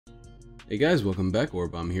Hey guys, welcome back.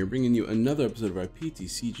 Orabomb here, bringing you another episode of our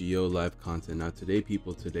TCGO live content. Now today,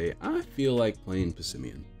 I feel like playing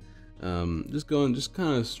Passimian. Just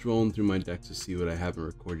kind of strolling through my decks to see what I haven't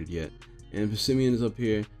recorded yet. And Passimian is up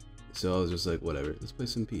here, so I was just like, whatever, let's play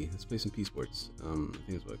some P. Let's play some P sports. I think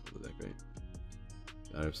that's what I call the deck, right?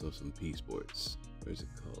 Got ourselves some P sports. Where's it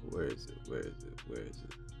called? Where is it? Here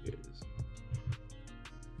it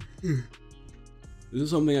is. This is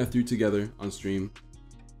something I threw together on stream.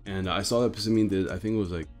 And I saw that Passimian did, I think it was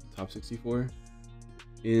like top 64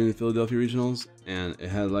 in Philadelphia regionals, and it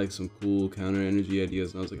had like some cool counter energy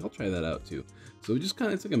ideas, and I was like, I'll try that out too. So it's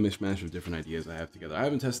like a mishmash of different ideas I have together. I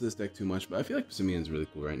haven't tested this deck too much, but I feel like Passimian is really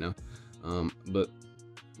cool right now. But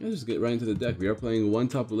let's just get right into the deck. We are playing one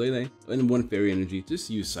Tapu Lele and one Fairy Energy. Just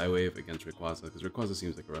use Psywave against Rayquaza, because Rayquaza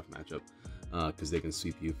seems like a rough matchup. Because they can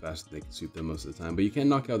sweep you faster than they can sweep them most of the time. But you can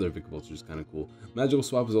knock out their Vikavolt, which is kind of cool. Magical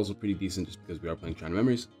Swap is also pretty decent just because we are playing Shrine of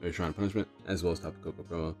Memories, or Shrine of Punishment, as well as Tapu Koko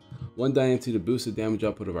promo. One Diancie to boost the damage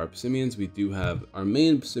output of our Passimians. We do have our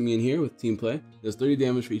main Passimian here with Team Play. There's 30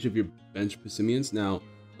 damage for each of your bench Passimians. Now,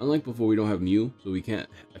 unlike before, we don't have Mew, so we can't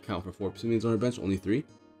account for 4 Passimians on our bench, only 3.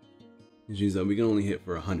 Which means that we can only hit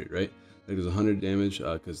for 100, right? Like there's 100 damage,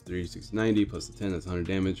 because 3, 6, 90 plus the 10, that's 100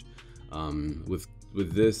 damage.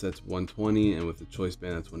 With this, that's 120, and with the choice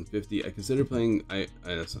band, that's 150. I consider playing,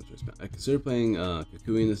 that's not choice band. I consider playing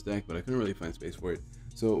Kukui in this deck, but I couldn't really find space for it.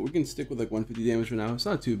 So we can stick with like 150 damage for now. It's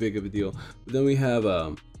not too big of a deal. But then we have,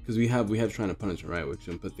 because we have Shrine of Punishment, right? Which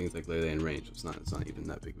can put things like Lele in range. So it's not even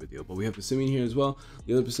that big of a deal. But we have Passimian here as well.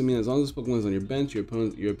 The other Passimian, as long as this Pokemon is on your bench, your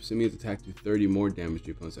Passimian's attack do 30 more damage to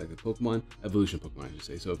your opponent's active Pokemon. Evolution Pokemon, I should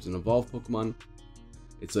say. So if it's an evolved Pokemon,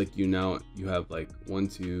 it's like you have like 1,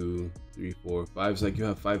 2, 3, 4, 5. It's like you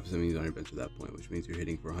have 5 Passimians on your bench at that point, which means you're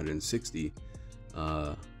hitting for 160, right?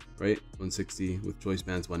 160 with choice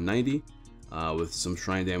bands, 190, with some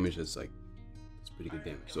shrine damage. It's pretty good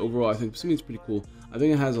damage. So overall, I think Passimian's pretty cool. I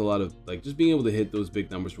think it has a lot of just being able to hit those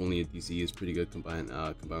big numbers for only a DC is pretty good combined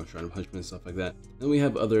with Shrine of Punishment and stuff like that. Then we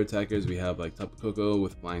have other attackers. We have like Tapu Koko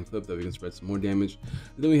with Flying Flip that we can spread some more damage.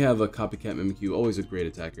 And then we have a Copycat Mimikyu, always a great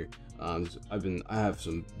attacker. I have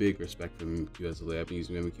some big respect for Mimikyu as of late. I've been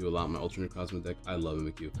using Mimikyu a lot in my alternate Cosmo deck. I love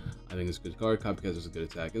Mimikyu. I think it's a good card. Copycat is a good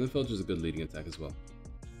attack, and the Felch is a good leading attack as well.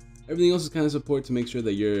 Everything else is kind of support to make sure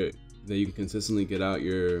that you can consistently get out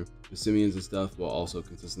your Passimians and stuff while also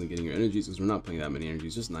consistently getting your energies, because we're not playing that many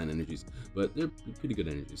energies, just 9 energies, but they're pretty good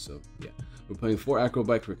energies. So yeah, we're playing 4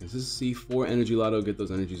 Acrobike for consistency, 4 Energy Lotto, get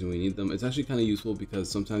those energies when we need them. It's actually kind of useful because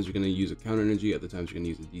sometimes you're going to use a counter energy, other times you're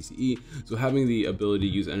going to use a DCE, so having the ability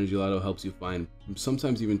to use Energy Lotto helps you find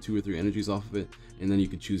sometimes even 2 or 3 energies off of it, and then you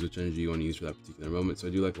can choose which energy you want to use for that particular moment. So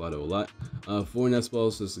I do like Lotto a lot. 4 Nest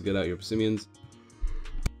Balls just to get out your Passimians.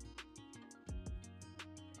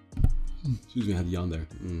 Excuse me, I had to yawn there.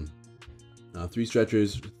 3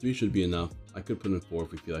 stretchers. 3 should be enough. I could put in 4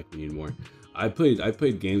 if we feel like we need more. I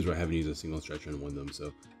played games where I haven't used a single stretcher and won them,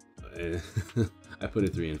 so I put a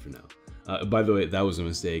 3 in for now. By the way, that was a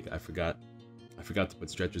mistake. I forgot to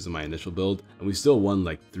put stretchers in my initial build, and we still won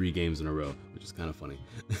like 3 games in a row, which is kind of funny.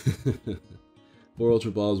 4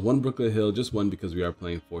 Ultra Balls, 1 Brooklet Hill, just 1 because we are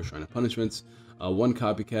playing 4 Shrine of Punishments. 1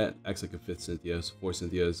 Copycat, acts like a 5th Cynthia, so 4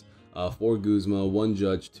 Cynthias. 4 Guzma, 1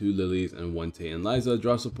 Judge, 2 Lilies, and 1 Tate and Liza.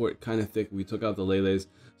 Draw support kind of thick. We took out the Leles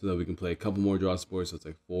so that we can play a couple more draw supports. So it's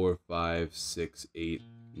like 4, 5, 6, 8,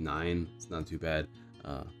 9. It's not too bad.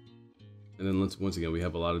 And then once again, we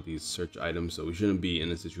have a lot of these search items, so we shouldn't be in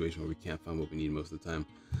a situation where we can't find what we need most of the time.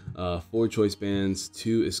 4 choice bands,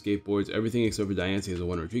 2 escape boards. Everything except for Diancie has a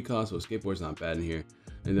 1 retreat cost, so escape board's not bad in here.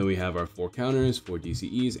 And then we have our 4 counters, 4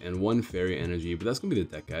 DCEs, and 1 fairy energy. But that's gonna be the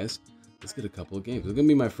deck, guys. Let's get a couple of games. It's gonna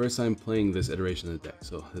be my first time playing this iteration of the deck,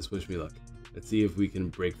 so let's wish me luck. Let's see if we can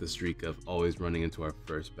break the streak of always running into our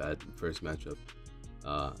first matchup.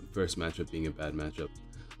 First matchup being a bad matchup.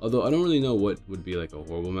 Although I don't really know what would be like a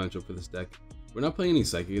horrible matchup for this deck. We're not playing any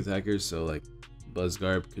psychic attackers, so like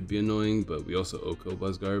Buzzgarb could be annoying, but we also Oko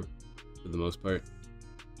Buzzgarb for the most part.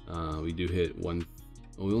 We do hit we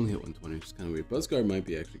only hit 120, which is kind of weird. Buzzgarb might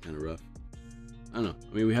be actually kind of rough. I don't know.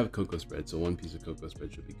 I mean, we have Cocoa Spread, so 1 piece of Cocoa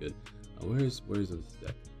Spread should be good. Where's this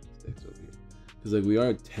deck? This deck's over here. Because like we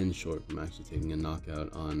are 10 short from actually taking a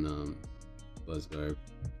knockout on Buzzgarb.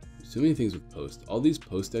 There's too many things with post. All these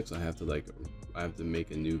post decks I have to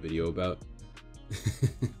make a new video about.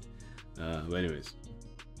 But anyways,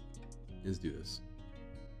 let's do this.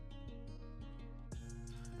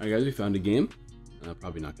 Alright guys, we found a game.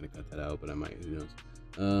 Probably not gonna cut that out, but I might. Who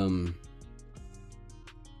knows?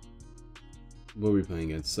 What are we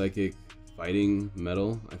playing against? Psychic, Fighting,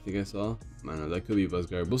 Metal, I think I saw. I don't know, that could be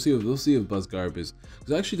Buzzgarb. We'll see if Buzzgarb is,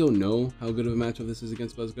 because I actually don't know how good of a matchup this is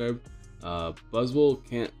against Buzzgarb. Buzzwole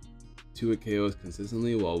can't 2-hit KOs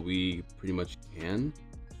consistently, while we pretty much can.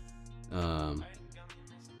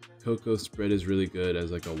 Coco Spread is really good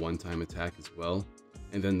as like a one-time attack as well.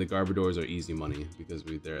 And then the Garbodors are easy money because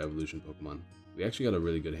they're evolution Pokemon. We actually got a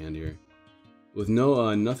really good hand here. With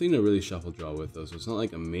no nothing to really shuffle draw with though, so it's not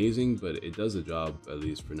like amazing, but it does the job at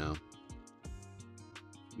least for now.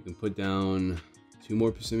 You can put down 2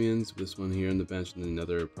 more Passimians, this one here on the bench, and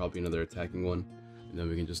then probably another attacking one, and then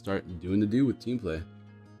we can just start doing the do with team play.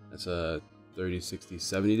 That's a 30, 60,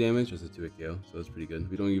 70 damage. That's a 2-hit KO, so that's pretty good.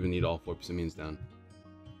 We don't even need all 4 Passimians down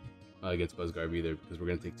against Buzzgarb either, because we're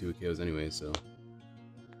gonna take 2-hit KOs anyway. So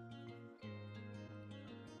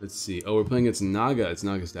let's see. Oh, we're playing against Naga. It's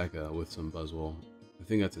Nagastaka with some Buzzwole. I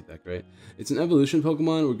think that's a deck, right? It's an evolution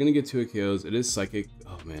Pokemon. We're gonna get 2-hit KOs. It is Psychic.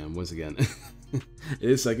 Oh man, once again. It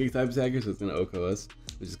is Psychic type attacker, so it's gonna OHKO us,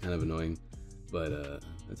 which is kind of annoying. But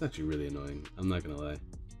that's actually really annoying. I'm not gonna lie.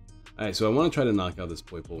 Alright, so I want to try to knock out this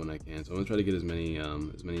Poipole when I can. So I'm gonna try to get as many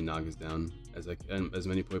Nagas down as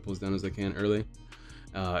many Poipoles down as I can early.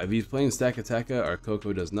 If he's playing Stack Attacka, our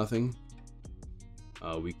Coco does nothing.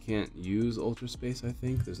 We can't use Ultra Space, I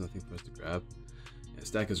think. There's nothing for us to grab. Yeah,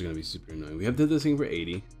 Stackers are going to be super annoying. We have to do this thing for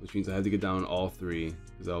 80, which means I have to get down all 3,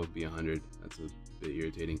 because that would be 100. That's a bit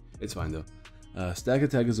irritating. It's fine, though. Stack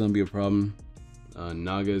Attack is going to be a problem.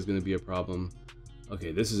 Naga is going to be a problem.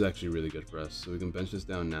 Okay, this is actually really good for us, so we can bench this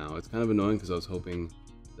down now. It's kind of annoying, because I was hoping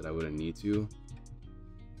that I wouldn't need to.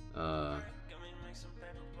 Because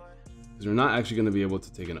we're not actually going to be able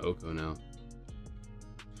to take an OHKO now.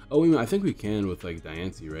 Oh, wait a minute, I think we can with like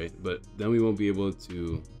Diancie, right? But then we won't be able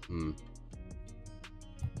to...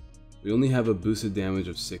 We only have a boosted damage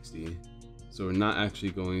of 60, so we're not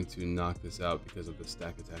actually going to knock this out because of the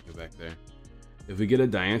Stack Attacker back there. If we get a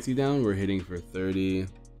Diancie down, we're hitting for 30,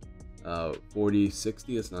 40,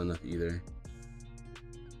 60. That's not enough either.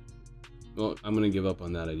 Well, I'm going to give up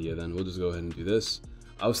on that idea then. We'll just go ahead and do this.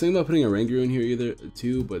 I was thinking about putting a Rangaroo in here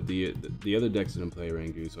too, but the other decks didn't play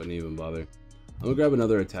Rangaroo, so I didn't even bother. I'm gonna grab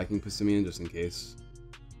another attacking Passimian just in case.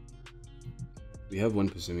 We have 1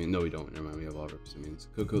 Passimian. No, we don't. Never mind. We have all of our Passimians.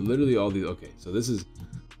 Coco, literally all these. Okay, so this is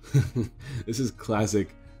this is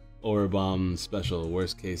classic Aurabomb special.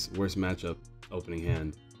 Worst matchup opening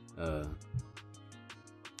hand.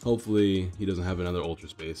 Hopefully he doesn't have another Ultra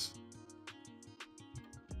Space,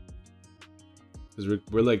 because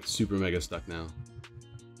we're like super mega stuck now.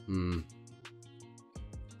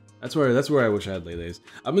 That's where I wish I had Lele's.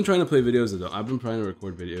 I've been trying to play videos that don't. I've been trying to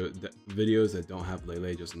record videos that don't have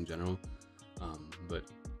Lele just in general. But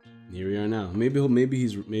here we are now. Maybe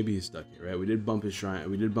he's stuck here, right? We did bump his shrine.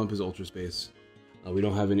 We did bump his Ultra Space. We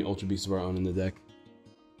don't have any Ultra Beasts of our own in the deck,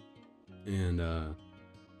 and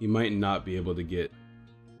he might not be able to get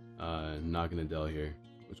Naganadel here,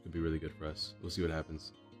 which could be really good for us. We'll see what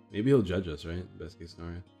happens. Maybe he'll judge us, right? Best case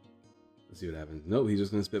scenario. Let's see what happens. Nope, he's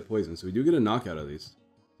just gonna spit poison. So we do get a knockout at least.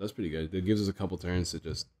 That's pretty good. It gives us a couple turns to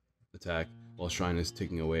just attack while Shrine is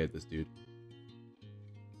ticking away at this dude.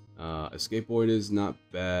 A skateboard is not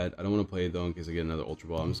bad. I don't want to play it though in case I get another Ultra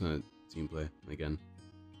Ball. I'm just gonna team play again.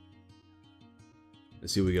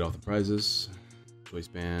 Let's see what we get off the prizes. Choice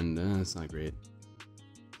band. That's not great.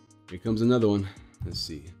 Here comes another one. Let's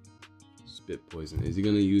see. Spit poison. Is he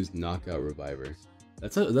gonna use Knockout Reviver?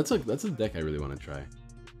 That's a deck I really want to try.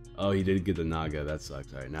 Oh, he did get the Naga. That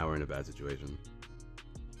sucks. Alright, now we're in a bad situation.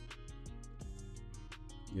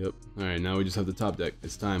 Yep. Alright, now we just have the top deck.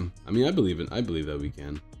 It's time. I mean, I believe that we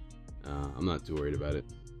can. I'm not too worried about it.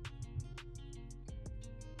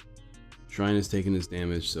 Shrine is taking this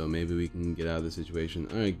damage, so maybe we can get out of the situation.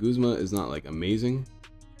 Alright, Guzma is not like amazing,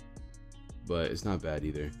 but it's not bad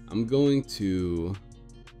either. I'm going to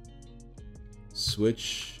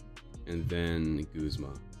switch and then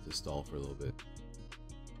Guzma to stall for a little bit.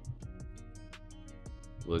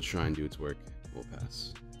 Let Shrine do its work. We'll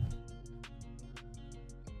pass.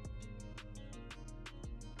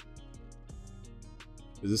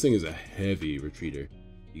 This thing is a heavy retreater.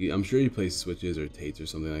 I'm sure he plays switches or tates or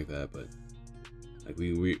something like that, but like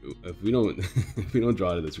if we don't if we don't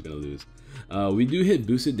draw to this, we're gonna lose. We do hit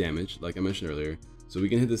boosted damage, like I mentioned earlier, so we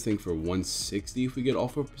can hit this thing for 160 if we get all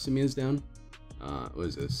 4 Passimians down. What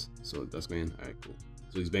is this? So Duskman. All right, cool.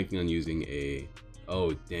 So he's banking on using a.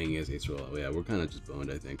 Oh dang, he has Ace Roll. Oh, yeah, we're kind of just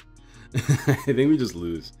boned, I think. I think we just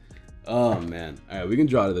lose. Oh man. All right, we can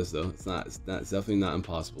draw to this though. It's definitely not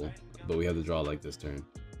impossible. But we have to draw like this turn.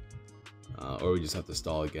 Or we just have to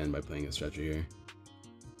stall again by playing a stretcher here.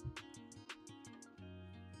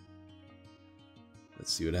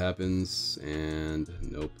 Let's see what happens. And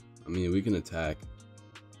nope. I mean, we can attack.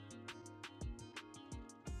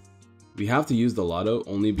 We have to use the Lotto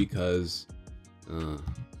only because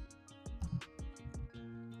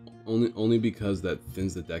Only because that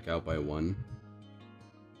thins the deck out by 1.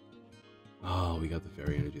 Oh, we got the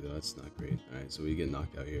fairy energy though. That's not great. Alright, so we get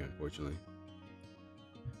knocked out here, unfortunately.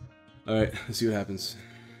 Alright, let's see what happens.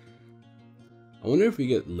 I wonder if we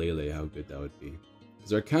get Lele, how good that would be.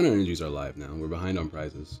 Because our counter energies are live now. We're behind on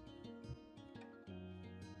prizes.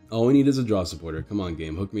 All we need is a draw supporter. Come on,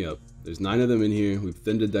 game. Hook me up. There's 9 of them in here. We've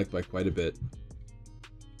thinned the deck by quite a bit.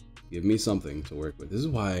 Give me something to work with. This is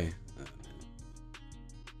why...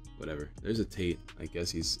 whatever. There's a Tate. I guess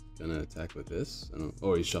he's gonna attack with this. I don't...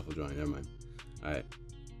 Oh, he's shuffle drawing. Never mind. Alright.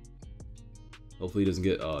 Hopefully he doesn't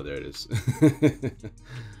get... Oh, there it is.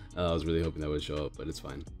 I was really hoping that would show up, but it's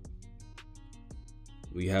fine.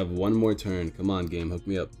 We have 1 more turn. Come on, game. Hook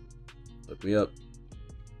me up. Hook me up.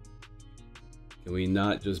 Can we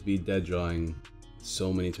not just be dead drawing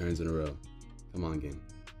so many turns in a row? Come on, game.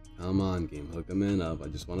 Come on, game. Hook a man up. I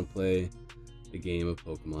just want to play a game of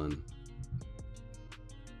Pokemon.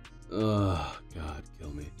 Oh, God. Kill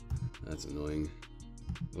me. That's annoying.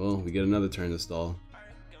 Well, we get another turn to stall.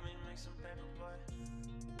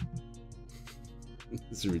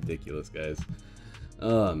 This is ridiculous, guys.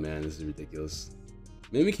 Oh, man. This is ridiculous.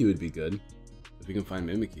 Mimikyu would be good if we can find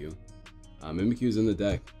Mimikyu. Mimikyu's in the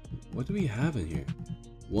deck. What do we have in here?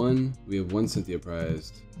 We have 1 Cynthia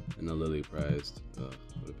prized and a Lily prized. Ugh,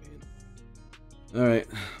 what a pain. Alright,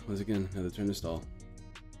 once again, another turn to stall.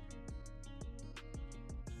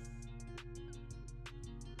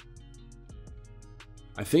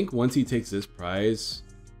 I think once he takes this prize,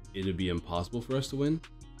 it'd be impossible for us to win.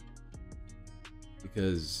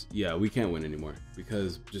 Because, yeah, we can't win anymore.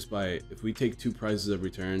 Because just by, if we take 2 prizes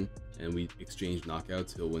every turn and we exchange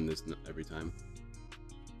knockouts, he'll win this every time.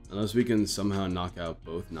 Unless we can somehow knock out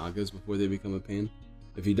both Nagas before they become a pain.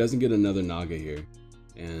 If he doesn't get another Naga here,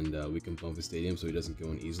 and we can bump the stadium so he doesn't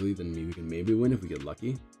go in easily, then we can maybe win if we get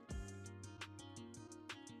lucky.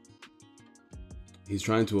 He's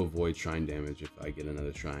trying to avoid shrine damage if I get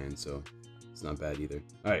another shrine, so it's not bad either.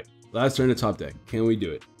 Alright, last turn to top deck. Can we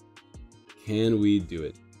do it? Can we do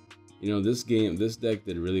it? You know, this deck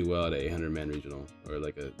did really well at a 800-man regional. Or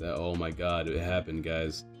like oh my god, it happened,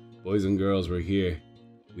 guys. Boys and girls, we're here.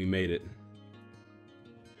 We made it.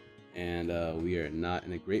 And we are not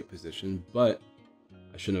in a great position, but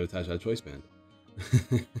I shouldn't have attached that choice band.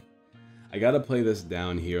 I gotta play this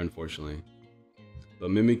down here, unfortunately. But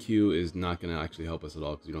Mimikyu is not gonna actually help us at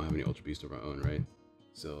all because we don't have any Ultra Beast of our own, right?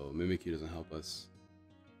 So Mimikyu doesn't help us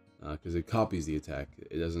because it copies the attack.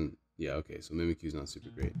 It doesn't. Yeah, okay. So Mimikyu's not super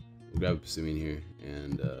great. We'll grab Passimian here,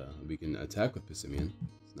 and we can attack with Passimian.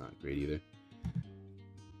 It's not great either.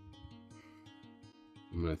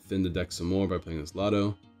 I'm gonna thin the deck some more by playing this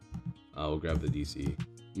Lotto. We'll grab the DC.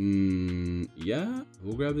 Yeah,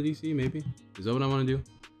 we'll grab the DC, maybe. Is that what I want to do?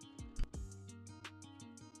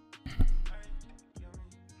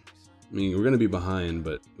 I mean, we're gonna be behind,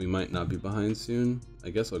 but we might not be behind soon. I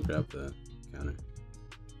guess I'll grab the counter.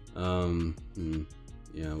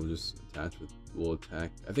 Yeah, we'll just we'll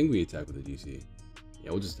attack. I think we attack with the DC.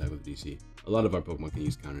 Yeah, we'll just attack with the DC. A lot of our Pokemon can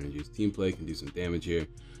use counter energies. Team play can do some damage here.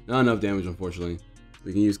 Not enough damage, unfortunately.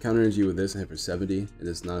 We can use counter energy with this and hit for 70. It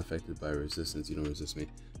is not affected by resistance. You don't resist me.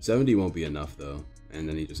 70 won't be enough though. And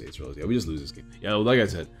then he just ace rolls. Yeah, we just lose this game. Yeah, like I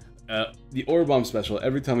said, the Orabomb special.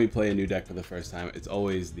 Every time we play a new deck for the first time, it's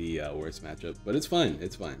always the worst matchup. But it's fine.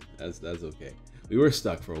 It's fine. That's okay. We were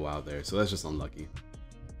stuck for a while there, so that's just unlucky.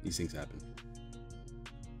 These things happen.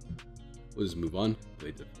 We'll just move on. Play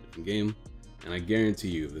a different game, and I guarantee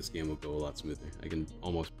you this game will go a lot smoother. I can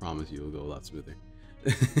almost promise you it will go a lot smoother.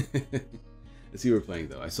 Let's see what we're playing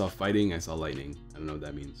though. I saw fighting, I saw lightning. I don't know what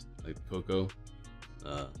that means. Like Coco.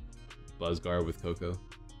 Buzzguard with Coco.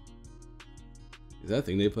 Is that a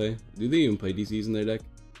thing they play? Do they even play DCs in their deck?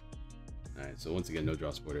 Alright, so once again, no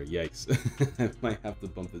draw supporter. Yikes. I might have to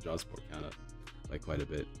bump the draw support count up by quite a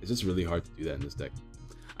bit. It's just really hard to do that in this deck.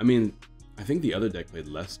 I mean, I think the other deck played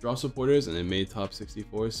less draw supporters and it made top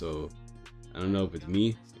 64, so I don't know if it's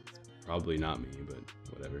me. It's probably not me, but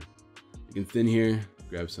whatever. You can thin here,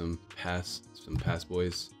 grab some pass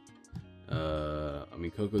boys. I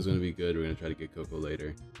mean, Coco's gonna be good. We're gonna try to get Coco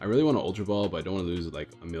later. I really want to Ultra Ball, but I don't want to lose like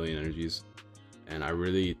a million energies. And I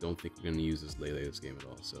really don't think we're gonna use this Lele this game at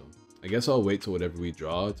all. So I guess I'll wait till whatever we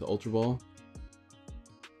draw to Ultra Ball.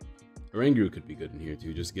 Oranguru could be good in here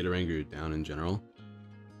too. Just get Oranguru down in general.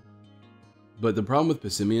 But the problem with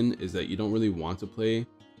Passimian is that you don't really want to play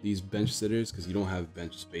these bench sitters because you don't have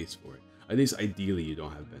bench space for it. At least ideally you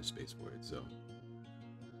don't have bench space for it. So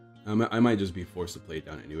I might just be forced to play it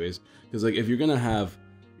down anyways. Because like if you're gonna have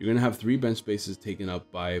 3 bench spaces taken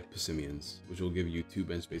up by Passimians, which will give you 2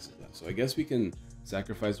 bench spaces left. So I guess we can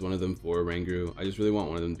sacrifice one of them for Oranguru. I just really want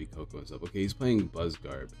one of them to be Coco and stuff. Okay, he's playing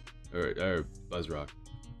Buzzgarb. or Buzzrock,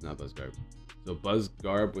 not Buzzgarb. So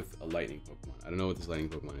Buzzgarb with a lightning Pokemon. I don't know what this lightning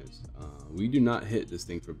Pokemon is. We do not hit this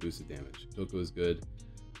thing for boosted damage. Koko is good.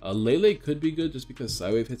 Lele could be good just because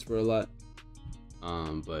Psywave hits for a lot.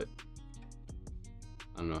 But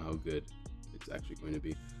I don't know how good it's actually going to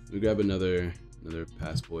be. We grab another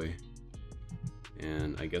Pass Boy,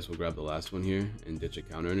 and I guess we'll grab the last one here and ditch a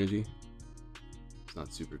counter energy. It's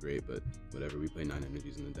not super great, but whatever. We play 9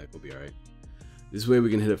 energies in the deck, we'll be alright. This way we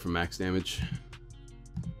can hit it for max damage.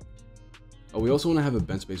 Oh, we also want to have a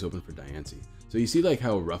bench space open for Diancie. So you see like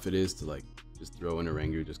how rough it is to like just throw in a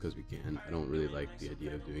Rangoon just because we can. I don't really like the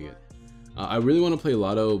idea of doing it. I really want to play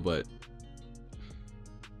Lotto, but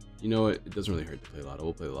you know what? It doesn't really hurt to play Lotto.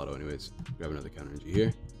 We'll play Lotto anyways. Grab another counter energy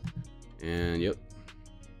here. And yep.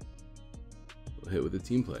 We'll hit with a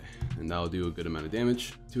team play. And that'll do a good amount of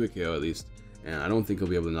damage to a KO at least. And I don't think he'll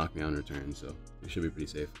be able to knock me out in return, so we should be pretty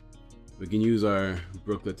safe. We can use our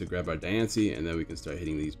Brooklet to grab our Diancie, and then we can start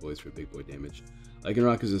hitting these boys for big boy damage.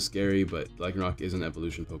 Lycanroc is scary, but Lycanroc is an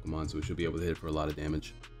evolution Pokemon, so we should be able to hit for a lot of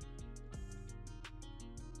damage.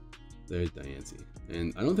 There's Diancie.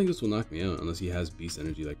 And I don't think this will knock me out unless he has Beast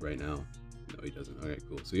Energy like right now. No, he doesn't. Alright,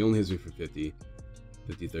 cool. So he only hits me for 50.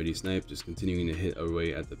 50-30 snipe, just continuing to hit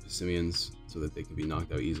away at the Passimians so that they can be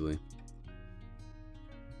knocked out easily.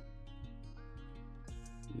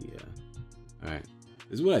 Yeah. Alright.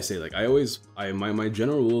 This is what I say, like my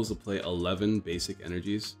general rule is to play 11 basic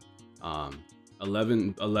energies,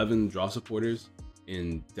 11 draw supporters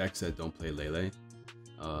in decks that don't play Lele,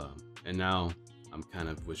 and now I'm kind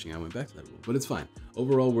of wishing I went back to that rule, but it's fine.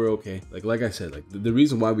 Overall, we're okay. Like I said, like the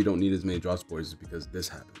reason why we don't need as many draw supporters is because this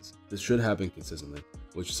happens. This should happen consistently,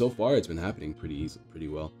 which so far it's been happening pretty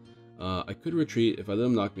well. I could retreat if I let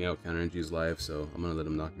him knock me out. Counter energy is live, so I'm gonna let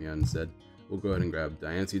him knock me out instead. We'll go ahead and grab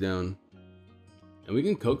Diancie down. And we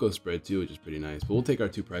can Koko spread too, which is pretty nice. But we'll take our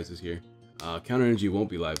 2 prizes here. Counter energy won't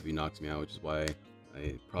be live if he knocks me out, which is why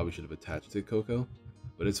I probably should have attached to Koko.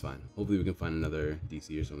 But it's fine. Hopefully we can find another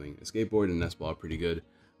DC or something. A Skateboard and Nest Ball are pretty good.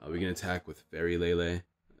 We can attack with Fairy Lele.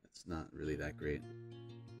 It's not really that great.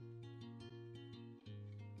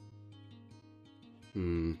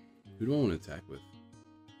 Who do I want to attack with?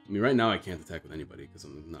 I mean, right now I can't attack with anybody because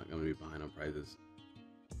I'm not going to be behind on prizes.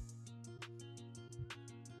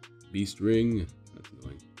 Beast Ring. That's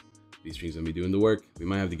annoying. Beast Ring's gonna be doing the work. We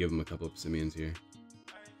might have to give him a couple of Passimians here.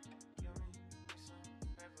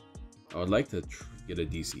 I would like to get a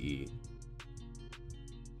DCE.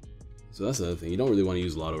 So that's the other thing. You don't really want to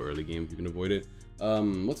use Lotto early game if you can avoid it.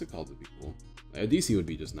 What's it called would be cool? A DC would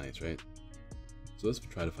be just nice, right? So let's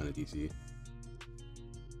try to find a DCE.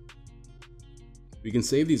 We can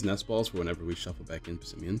save these Nest Balls for whenever we shuffle back in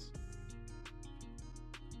Passimians.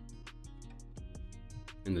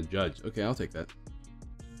 And the Judge. Okay, I'll take that.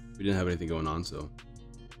 We didn't have anything going on, so.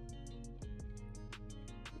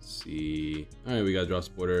 Let's see. Alright, we got Draw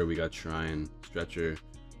Supporter, we got Shrine, Stretcher.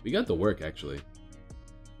 We got the work, actually.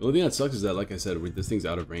 The only thing that sucks is that, like I said, this thing's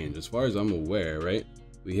out of range. As far as I'm aware, right?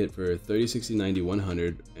 We hit for 30, 60, 90,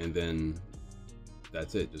 100, and then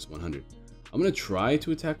that's it, just 100. I'm gonna try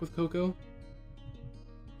to attack with Koko.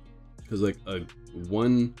 Because, like, is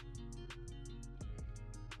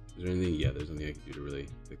there anything? Yeah, there's nothing I can do to really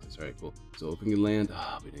fix this. Alright, cool. So if we can land...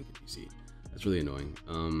 we didn't get DC. That's really annoying.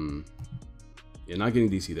 Yeah, not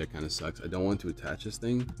getting DC there kind of sucks. I don't want to attach this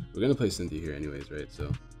thing. We're going to play Cynthia here anyways, right?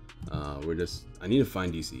 So I need to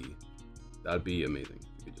find DC. That'd be amazing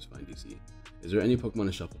if we could just find DC. Is there any Pokemon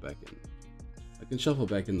to shuffle back in? I can shuffle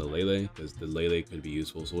back in the Lele, because the Lele could be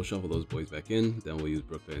useful. So we'll shuffle those boys back in. Then we'll use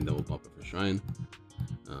Brooklet, and then we'll bump it for Shrine.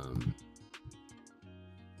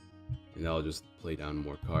 And that'll just play down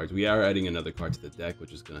more cards. We are adding another card to the deck,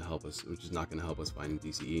 which is gonna help us, which is not gonna help us finding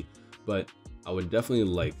DCE. But I would definitely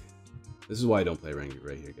like. This is why I don't play Rangoon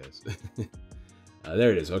right here, guys.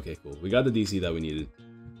 There it is. Okay, cool. We got the DC that we needed.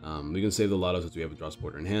 We can save the Lotto since we have a Draw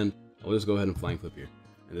Supporter in hand. I'll just go ahead and Flying Flip here.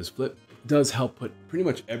 And this flip does help put pretty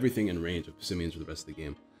much everything in range of Passimians for the rest of the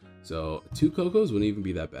game. So 2 Kokos wouldn't even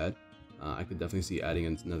be that bad. I could definitely see adding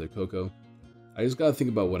another Koko. I just gotta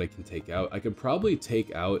think about what I can take out. I could probably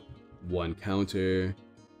take out 1 counter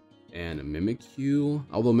and a Mimikyu,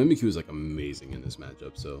 although Mimikyu is like amazing in this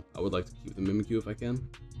matchup, so I would like to keep the Mimikyu if I can.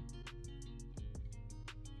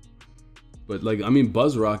 But like, I mean,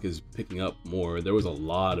 Buzzrock is picking up more. There was a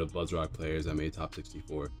lot of Buzzrock players that made top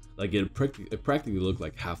 64. Like it practically looked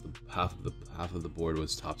like half of the board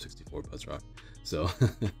was top 64 Buzzrock. So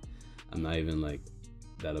I'm not even like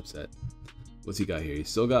that upset. What's he got here? He's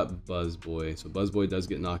still got Buzz Boy. So Buzz Boy does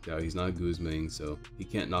get knocked out. He's not Guzming, so he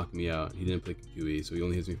can't knock me out. He didn't play QE, so he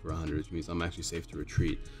only hits me for 100, which means I'm actually safe to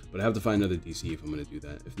retreat. But I have to find another DC if I'm going to do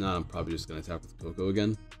that. If not, I'm probably just going to attack with Koko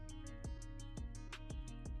again.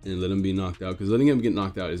 and let him be knocked out, because letting him get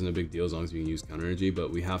knocked out isn't a big deal as long as we can use counter energy,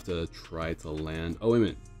 but we have to try to land. Oh, wait a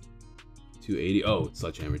minute. 280. Oh, it's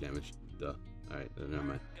sledgehammer damage. Duh. Alright, never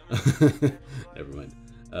mind. Never mind.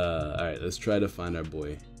 Alright, let's try to find our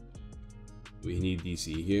boy. We need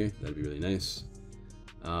DC here. That'd be really nice.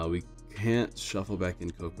 We can't shuffle back in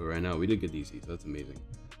Coco right now. We did get DC, so that's amazing.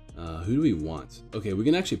 Who do we want? Okay, we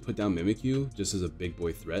can actually put down Mimikyu just as a big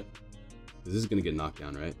boy threat. This is gonna get knocked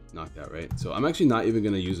down, right? Knocked out, right? So I'm actually not even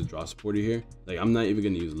gonna use a draw supporter here. Like, I'm not even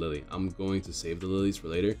gonna use Lily. I'm going to save the lilies for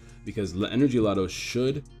later, because Energy Lotto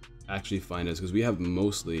should actually find us, because we have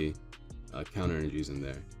mostly counter energies in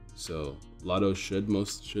there. So Lotto should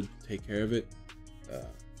take care of it.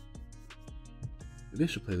 Maybe I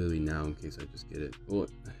should play Lily now in case I just get it. Well,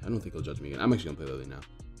 I don't think he'll judge me again. I'm actually gonna play Lily now.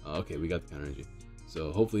 Okay, we got the counter energy.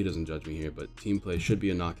 So hopefully he doesn't judge me here, but team play should be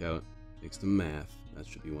a knockout. Thanks to math. That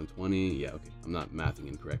should be 120. Yeah, okay. I'm not mathing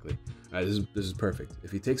incorrectly. Alright, this is perfect.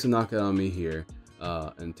 If he takes a knockout on me here,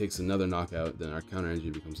 and takes another knockout, then our counter energy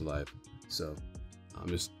becomes alive. So I'm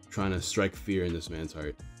just trying to strike fear in this man's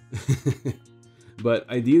heart. But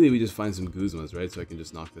ideally we just find some Guzmas, right? So I can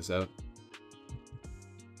just knock this out.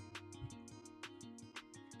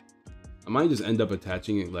 I might just end up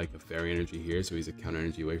attaching it like a fairy energy here, so he's a counter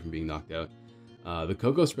energy away from being knocked out. The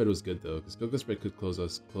Coco spread was good though, because Coco spread could close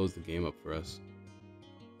the game up for us.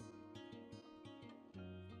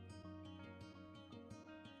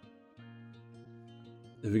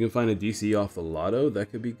 If we can find a DC off the Lotto,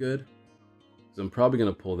 that could be good. Because I'm probably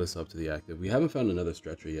going to pull this up to the active. We haven't found another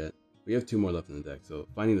stretcher yet. We have 2 more left in the deck, so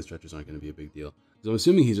finding the stretchers aren't going to be a big deal. So I'm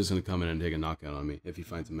assuming he's just going to come in and take a knockout on me if he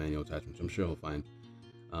finds a manual attachment, which I'm sure he'll find.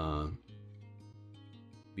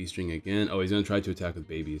 B-string again. Oh, he's going to try to attack with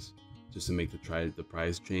babies, just to make the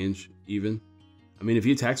prize change even. I mean, if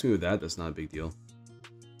he attacks me with that, that's not a big deal.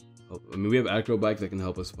 I mean, we have Acrobike that can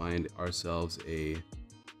help us find ourselves a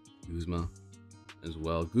Guzma as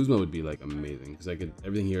well. Guzma would be like amazing, because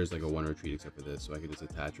everything here is like a 1 retreat except for this, so I could just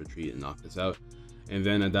attach, retreat, and knock this out. And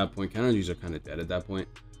then at that point, counter energies are kind of dead at that point.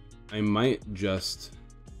 I might just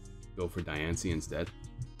go for Diancie instead.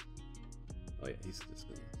 Oh yeah, he's just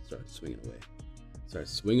gonna start swinging away. Start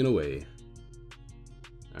swinging away.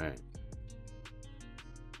 Alright.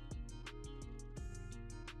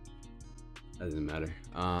 That doesn't matter.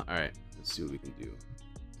 Alright, let's see what we can do.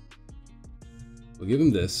 We'll give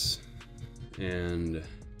him this. And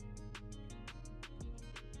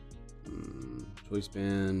choice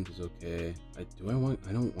band is okay. I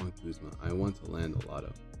don't want Guzma. I want to land a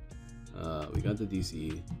Lotto. We got the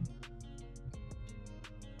DC.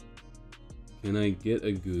 Can I get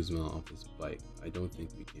a Guzma off this bike? I don't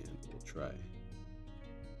think we can. We'll try.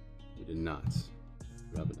 We did not.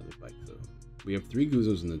 Grab another bike though. We have 3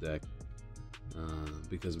 Guzmas in the deck.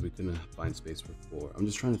 Because we couldn't find space for 4. I'm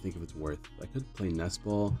just trying to think if it's worth. I could play Nest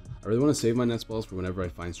Ball. I really want to save my Nest Balls for whenever I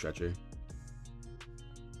find Stretcher.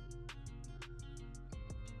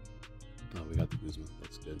 Oh, we got the Guzma.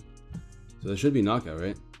 That's good. So that should be knockout,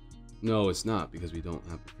 right? No, it's not, because we don't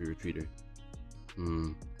have a free retreater.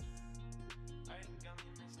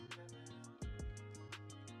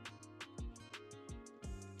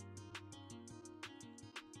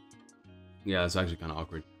 Yeah, it's actually kind of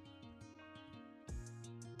awkward.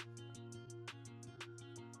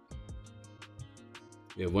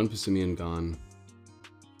 We have 1 Passimian gone.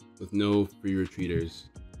 With no free retreaters,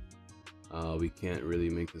 we can't really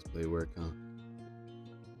make this play work, huh?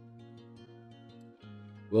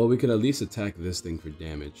 Well, we could at least attack this thing for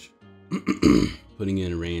damage, putting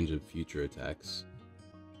in range of future attacks.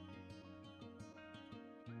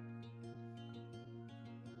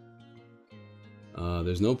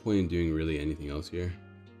 There's no point in doing really anything else here,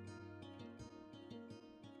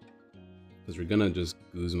 because we're gonna just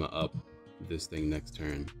Guzma up this thing next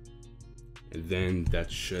turn, and then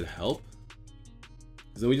that should help,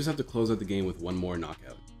 because then we just have to close out the game with 1 more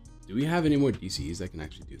knockout. Do we have any more DCs that can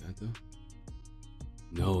actually do that though?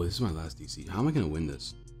 No, this is my last DC. How am I gonna win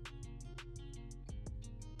this?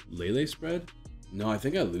 Lele spread? No, I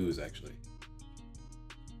think I lose actually.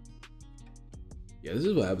 Yeah, this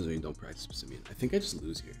is what happens when you don't practice Passimian. I think I just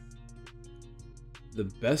lose here. The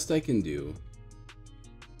best I can do,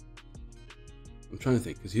 I'm trying to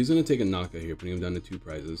think, because he's going to take a knockout here, putting him down to 2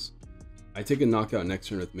 prizes. I take a knockout next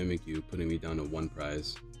turn with Mimikyu, putting me down to 1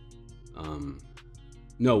 prize.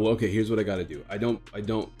 No, well, okay, here's what I got to do. I don't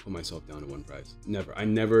put myself down to 1 prize. Never. I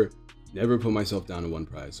never put myself down to 1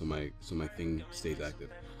 prize, so my thing stays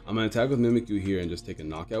active. I'm going to attack with Mimikyu here and just take a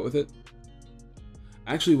knockout with it.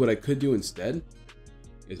 Actually, what I could do instead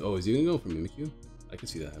is, oh, is he going to go for Mimikyu? I could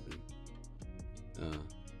see that happening.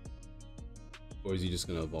 Or is he just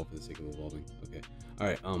gonna evolve for the sake of evolving? Okay.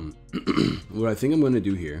 Alright, what I think I'm gonna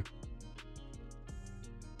do here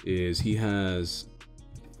is he has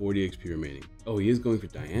 40 XP remaining. Oh, he is going for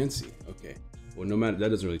Diancie. Okay. Well, no matter, that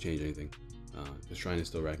doesn't really change anything. Because Shrine is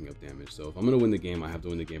still racking up damage. So if I'm gonna win the game, I have to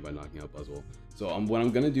win the game by knocking out Buzzwole. So what I'm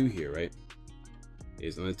gonna do here, right,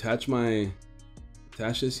 is I'm gonna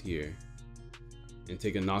attach this here and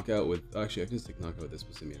take a knockout with, actually I can just take knockout with this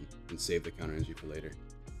Passimian and save the counter energy for later.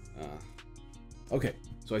 Okay,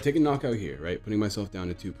 so I take a knockout here, right, putting myself down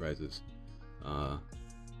to 2 prizes.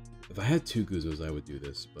 If I had 2 Guzmas, I would do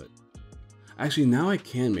this, but actually now I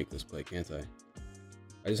can make this play, can't I?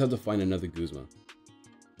 I just have to find another Guzma,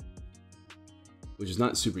 which is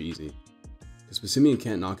not super easy, because Passimian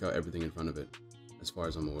can't knock out everything in front of it, as far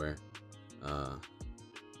as I'm aware. I'm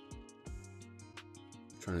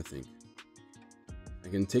trying to think. I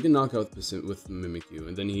can take a knockout with Mimikyu,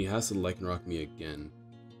 and then he has to Lycanroc me again,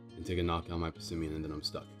 and take a knockout on my Passimian, and then I'm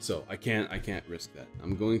stuck. So I can't risk that.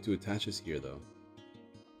 I'm going to attach this here though.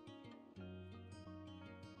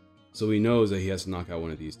 So he knows that he has to knock out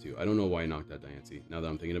one of these 2. I don't know why he knocked out Diancie. Now that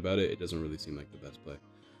I'm thinking about it, it doesn't really seem like the best play.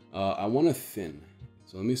 I want to thin.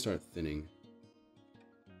 So let me start thinning.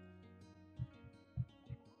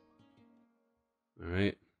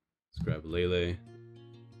 Alright. Let's grab Lele. Is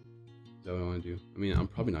that what I want to do? I mean, I'm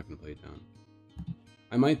probably not going to play it down.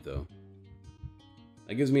 I might though.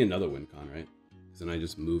 That gives me another win con, right? Because then I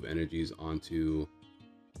just move energies onto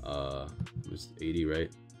just 80,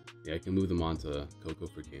 right? Yeah, I can move them onto Coco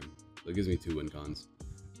for game. So it gives me 2 win cons.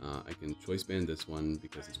 I can choice band this one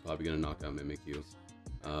because it's probably going to knock out Mimikyu.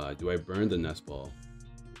 Do I burn the Nest Ball?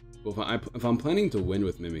 Well, if I'm planning to win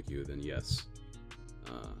with Mimikyu, then yes.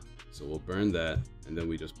 So we'll burn that, and then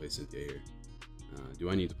we just play Cynthia here. Do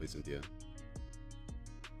I need to play Cynthia?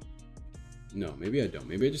 No, maybe I don't.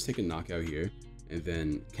 Maybe I just take a knockout here, and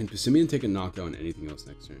then can Passimian take a knockout on anything else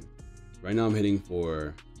next turn? Right now I'm hitting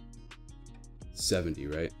for 70,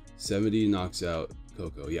 right? 70 knocks out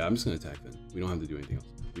Coco. Yeah, I'm just gonna attack then. We don't have to do anything else.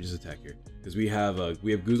 We just attack here because we have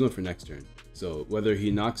Guzma for next turn. So whether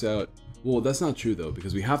he knocks out, well, that's not true though,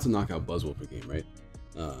 because we have to knock out Buzzwole for game, right?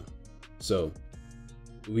 So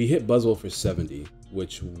we hit Buzzwole for 70,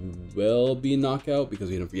 which will be knockout because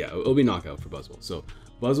we hit him for, yeah, it'll be knockout for Buzzwole. So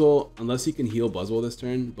Buzzwole, unless he can heal Buzzwole this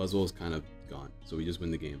turn, Buzzwole is kind of gone. So we just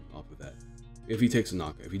win the game off of that. If he takes a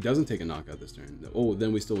knockout. If he doesn't take a knockout this turn, oh,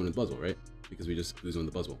 then we still win with Buzzwole, right? Because we just Guzma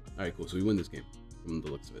the Buzzwole. Alright, cool. So we win this game from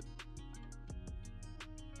the looks of it.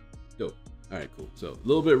 Dope. Alright, cool. So a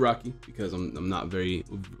little bit rocky because I'm not very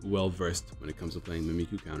well versed when it comes to playing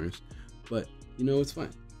Mimikyu counters. But, you know, it's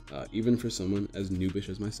fine. Even for someone as noobish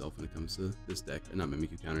as myself when it comes to this deck, and not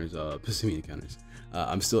Mimikyu counters, Passimian counters,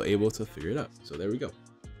 I'm still able to figure it out. So there we go.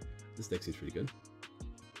 This deck seems pretty good.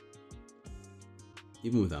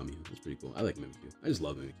 Even without Mew, that's pretty cool. I like Mimikyu. I just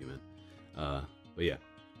love Mimikyu, man. But yeah,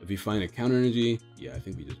 if we find a counter energy, yeah, I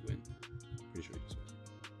think we just win. Pretty sure we just win.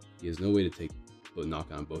 He has no way to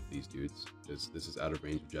knock on both these dudes, because this is out of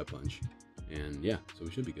range of Jet Punch. And yeah, so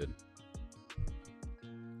we should be good.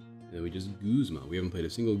 And then we just Guzma. We haven't played a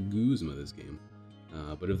single Guzma this game.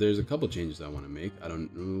 But if there's a couple changes I want to make, I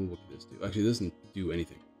don't know, what can this do? Actually, this doesn't do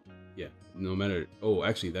anything. Yeah, no matter, oh,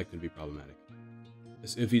 actually, that could be problematic.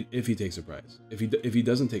 If he takes a prize. If he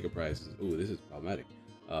doesn't take a prize, oh, this is problematic.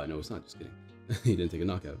 No, it's not, just kidding. He didn't take a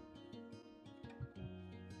knockout.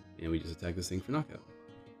 And we just attack this thing for knockout.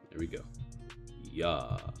 There we go.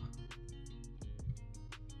 Yeah.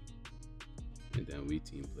 And then we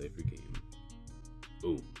team play for game.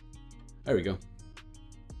 Boom. There we go.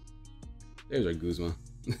 There's our Guzma.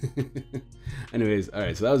 Anyways,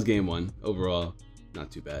 alright, so that was game 1. Overall,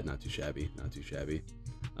 not too bad, not too shabby, not too shabby.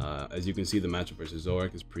 As you can see, the matchup versus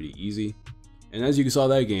Zoroark is pretty easy. And as you saw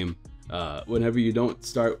that game, whenever you don't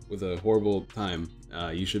start with a horrible time,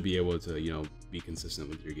 you should be able to, you know, be consistent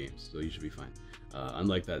with your games. So you should be fine.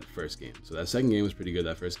 Unlike that first game. So that second game was pretty good.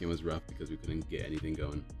 That first game was rough because we couldn't get anything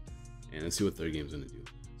going. And let's see what third game's gonna do.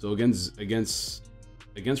 So against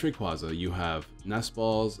Rayquaza, you have Nest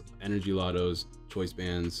Balls, Energy Lottos, Choice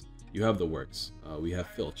Bands. You have the works. We have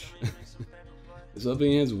Filch. This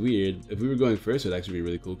opening hand's weird. If we were going first, it'd actually be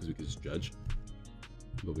really cool because we could just judge.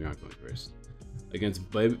 But we aren't going first.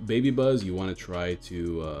 Against Baby Buzz, you want to try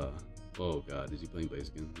to... oh god, is he playing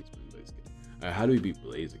Blaziken? He's playing Blaziken. Alright, how do we beat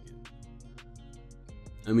Blaziken?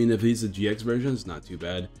 I mean, if he's the GX version, it's not too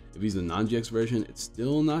bad. If he's the non-GX version, it's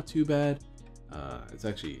still not too bad. It's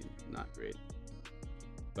actually not great.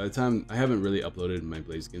 By the time, I haven't really uploaded my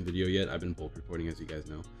Blaziken video yet. I've been bulk recording, as you guys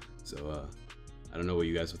know. So, I don't know what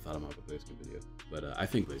you guys have thought about the Blaziken video, but I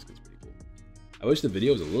think Blaziken's pretty cool. I wish the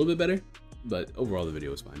video was a little bit better, but overall the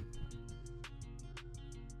video was fine.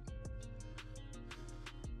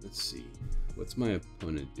 Let's see. What's my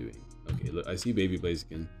opponent doing? Okay, look, I see Baby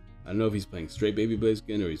Blaziken. I don't know if he's playing straight Baby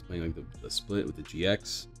Blaziken or he's playing like the split with the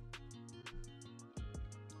GX.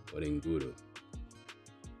 Orenguru.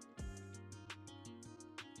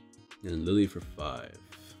 And Lily for 5.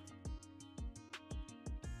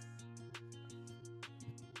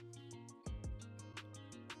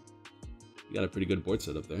 You got a pretty good board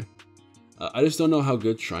setup there. I just don't know how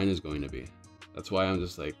good Shrine is going to be. That's why I'm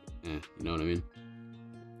just like, you know what I mean?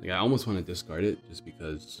 Like, I almost want to discard it just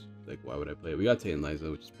because, like, why would I play it? We got Tate and Liza,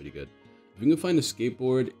 which is pretty good. If we can find a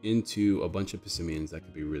skateboard into a bunch of Passimians, that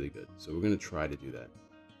could be really good. So we're going to try to do that.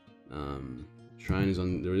 Shrine is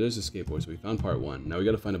on, there's a skateboard, so we found part 1. Now we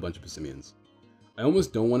got to find a bunch of Passimians. I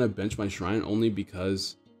almost don't want to bench my Shrine only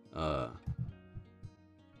because, oh,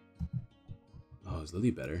 is Lily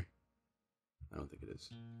better? I don't think it is.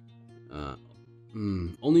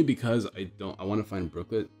 Only because I want to find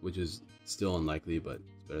Brooklet, which is still unlikely, but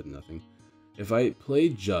it's better than nothing. If I play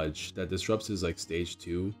Judge, that disrupts his like stage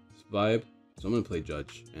 2 vibe, so I'm gonna play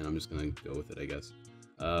Judge, and I'm just gonna go with it, I guess.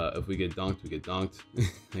 If we get donked, we get donked,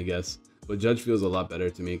 I guess. But Judge feels a lot better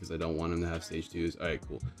to me because I don't want him to have stage 2s. All right,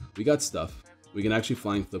 cool. We got stuff. We can actually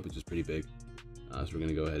flying flip, which is pretty big. So we're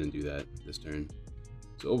gonna go ahead and do that this turn.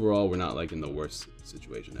 So overall, we're not like in the worst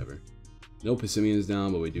situation ever. No Passimians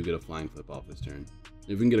down, but we do get a flying flip off this turn. If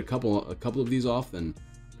we can get a couple of these off, then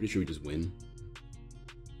I'm pretty sure we just win.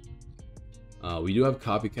 We do have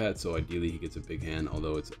Copycat, so ideally he gets a big hand,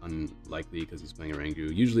 although it's unlikely because he's playing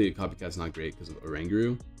Oranguru. Usually a Copycat's not great because of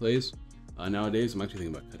Oranguru plays. Nowadays, I'm actually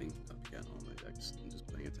thinking about cutting Copycat on my decks and just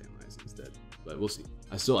playing a Tate and Liza instead. But we'll see.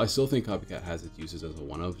 I still think Copycat has its uses as a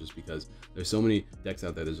one-of, just because there's so many decks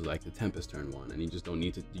out there. There's like the Tempest turn 1, and you just don't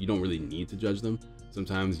need to. You don't really need to judge them.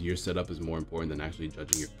 Sometimes your setup is more important than actually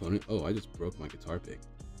judging your opponent. Oh, I just broke my guitar pick.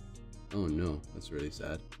 Oh no, that's really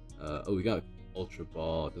sad. Oh, we got Ultra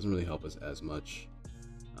Ball. It doesn't really help us as much.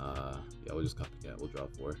 Yeah, we'll just Copycat. We'll draw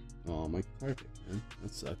 4. Oh, my guitar pick, man.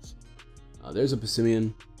 That sucks. There's a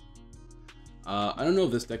Passimian. I don't know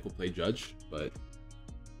if this deck will play Judge, but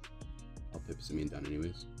I'll play Passimian down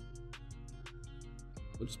anyways.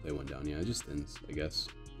 We'll just play one down. Yeah, it just ends, I guess.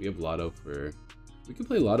 We have Lotto for... We can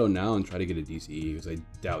play Lotto now and try to get a DCE, because I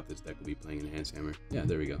doubt this deck will be playing Enhanced Hammer. Yeah,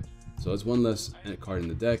 there we go. So it's one less card in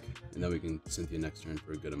the deck, and then we can Cynthia next turn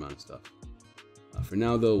for a good amount of stuff. For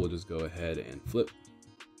now, though, we'll just go ahead and flip.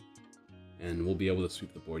 And we'll be able to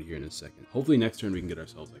sweep the board here in a second. Hopefully next turn we can get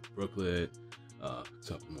ourselves like Brooklet, a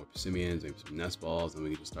couple more Passimians, maybe some Nest Balls, and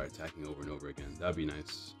we can just start attacking over and over again. That'd be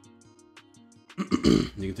nice. You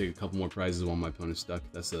can take a couple more prizes while my opponent's stuck.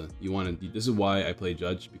 That's this is why I play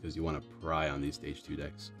Judge, because you want to pry on these stage 2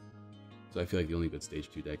 decks. So I feel like the only good stage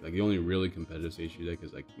 2 deck, like the only really competitive stage 2 deck,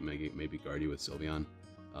 is like maybe Guardia with Sylveon.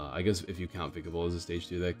 I guess if you count Vikavolt as a stage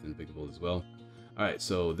 2 deck, then Vikavolt as well. All right,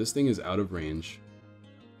 so this thing is out of range.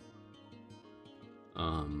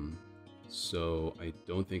 So I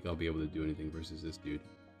don't think I'll be able to do anything versus this dude.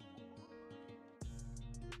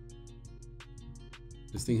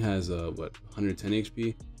 This thing has what, 110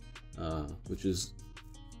 HP, which is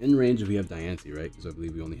in range if we have Diancie, right? Because I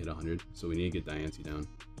believe we only hit 100, so we need to get Diancie down.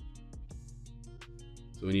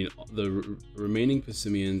 So we need the remaining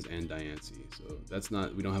Passimians and Diancie. So that's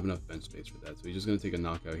not, we don't have enough bench space for that. So we're just gonna take a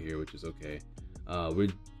knockout here, which is okay. We're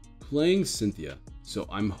playing Cynthia, so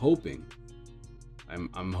I'm hoping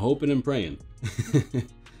and praying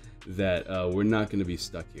that we're not going to be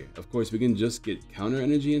stuck here. Of course, we can just get counter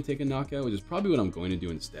energy and take a knockout, which is probably what I'm going to do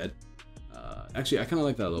instead. Actually, I kind of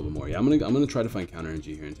like that a little bit more. Yeah, I'm gonna try to find counter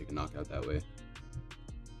energy here and take a knockout that way.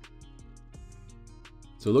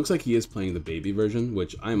 So it looks like he is playing the baby version,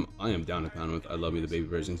 which I am down to clown with. I love me the baby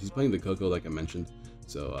versions. He's playing the Coco, like I mentioned.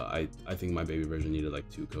 So I think my baby version needed like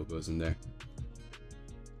 2 Cocos in there.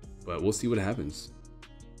 But we'll see what happens.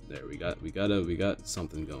 There, we got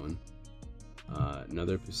something going.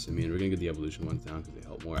 Another Passimian. We're gonna get the evolution ones down because they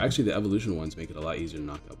help more. Actually, the evolution ones make it a lot easier to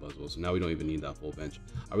knock out Buzzwole, so now we don't even need that full bench.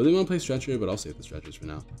 I really want to play Stretcher, but I'll save the Stretchers for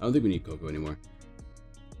now. I don't think we need Coco anymore.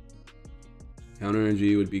 Counter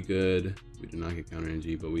energy would be good. We did not get counter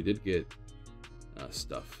energy, but we did get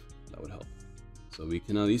stuff that would help. So we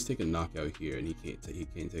can at least take a knockout here, and he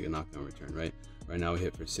can't take a knockout in return, right? Right now we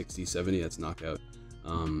hit for 60, 70. That's knockout.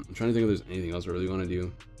 I'm trying to think if there's anything else I really want to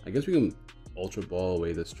do. I guess we can Ultra Ball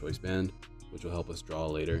away this Choice Band, which will help us draw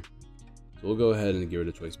later. So we'll go ahead and get rid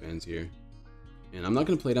of Choice Bands here. And I'm not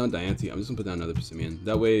going to play down Diancie. I'm just going to put down another Passimian.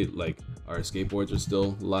 That way, like, our skateboards are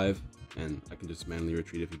still live, and I can just manually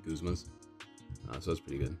retreat if he Guzmas. So that's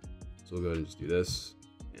pretty good. So we'll go ahead and just do this,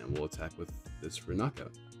 and we'll attack with this for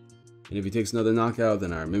knockout. And if he takes another knockout,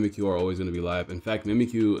 then our Mimikyu are always going to be live. In fact,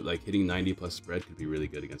 Mimikyu, like, hitting 90 plus spread could be really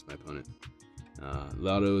good against my opponent.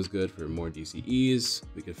 Laudo is good for more DCEs.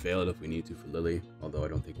 We could fail it if we need to for Lily, although I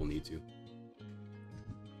don't think we'll need to.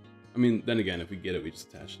 I mean, then again, if we get it, we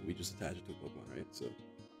just attach it. We just attach it to a Pokemon, right? So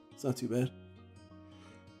it's not too bad.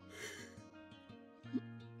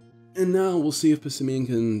 And now we'll see if Passimian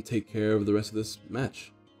can take care of the rest of this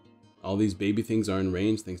match. All these baby things are in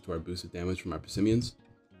range thanks to our boosted damage from our Passimians.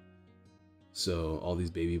 So all these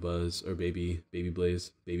baby buzz or baby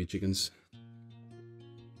blaze, baby chickens,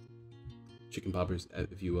 chicken poppers,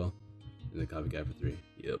 if you will, and the copycat for 3.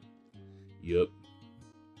 Yep.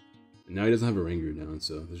 And now he doesn't have a Ringu down,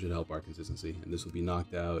 so this should help our consistency. And this will be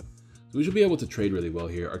knocked out. So we should be able to trade really well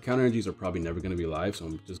here. Our counter energies are probably never going to be live, so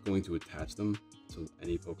I'm just going to attach them to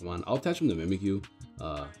any Pokemon. I'll attach them to Mimikyu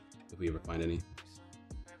if we ever find any.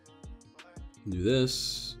 Do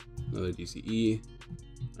this, another DCE.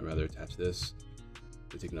 I'd rather attach this.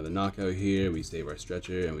 We take another knockout here. We save our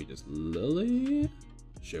stretcher and we just Lily.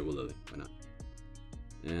 Sure, we'll Lily. Why not?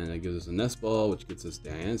 And that gives us a Nest Ball, which gets us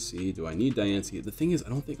Diancie. Do I need Diancie? The thing is, I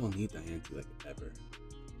don't think I'll need Diancie like ever.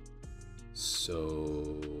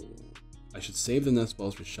 So I should save the Nest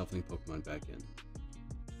Balls for shuffling Pokemon back in.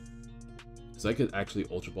 Because I could actually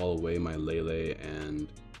Ultra Ball away my Lele and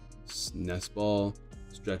Nest Ball,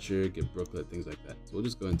 Stretcher, get Brooklet, things like that. So we'll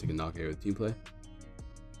just go ahead and take a knockout with Team Play.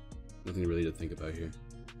 Nothing really to think about here.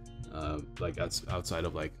 Like that's outside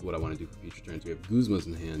of like what I want to do for future turns. We have Guzma's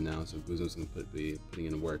in hand now, so Guzma's gonna be putting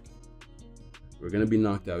in work. We're gonna be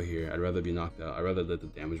knocked out here. I'd rather be knocked out. I'd rather let the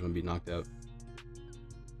damage one be knocked out.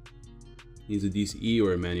 Needs a DCE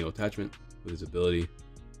or a manual attachment with his ability.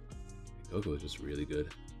 Coco is just really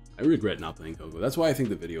good. I regret not playing Coco. That's why I think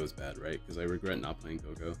the video is bad, right? Because I regret not playing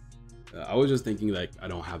Coco. I was just thinking like I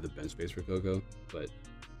don't have the bench space for Coco, but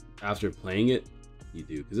after playing it, you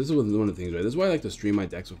do. Because this is one of the things, right? This is why I like to stream my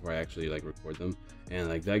decks before I actually like record them. And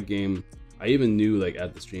like that game, I even knew like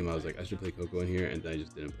at the stream I was like I should play Coco in here, and then I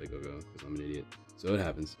just didn't play Coco because I'm an idiot. So it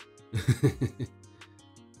happens.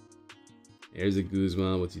 Here's a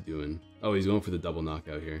Guzma. What's he doing? Oh, he's going for the double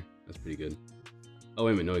knockout here. That's pretty good. Oh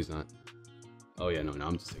wait a minute, no he's not. Oh yeah, no,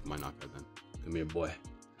 I'm just taking my knockout then. Come here, boy.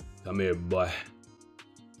 Come here, boy.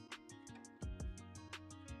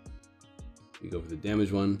 We go for the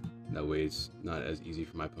damage one. That way it's not as easy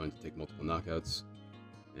for my opponent to take multiple knockouts.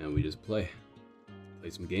 And we just play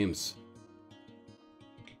some games.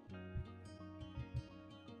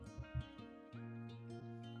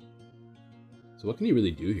 So what can he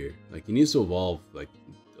really do here? Like he needs to evolve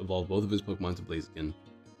both of his Pokemon to Blaziken,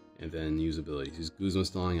 and then use abilities. He's Guzma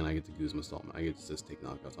stalling, and I get to Guzma stall. I get to just take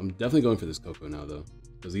knockouts. I'm definitely going for this Coco now though,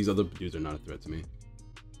 because these other dudes are not a threat to me.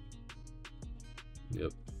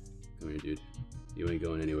 Yep. Come here, dude. You ain't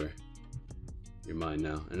going anywhere. You're mine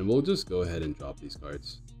now. And we'll just go ahead and drop these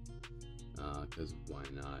cards. Because why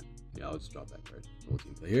not? Yeah, I'll just drop that card. We'll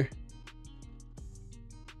team play here.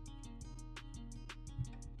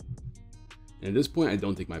 And at this point, I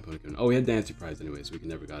don't think my opponent can. Oh, we had Diancie prize anyway, so we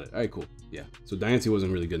never got it. Alright, cool. Yeah. So Diancie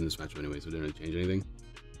wasn't really good in this matchup anyway, so it didn't really change anything.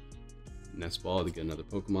 Nest Ball to get another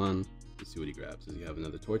Pokemon. Let's see what he grabs. Does he have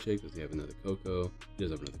another Torchic? Does he have another Coco? He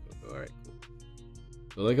does have another Coco. Alright, cool.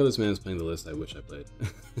 So I like how this man is playing the list I wish I played.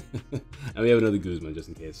 And we have another Guzma just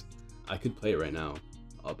in case. I could play it right now,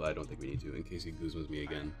 but I don't think we need to in case he Guzmas me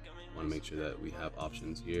again. I want to make sure that we have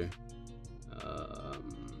options here.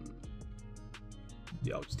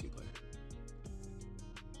 Yeah, I'll just team play.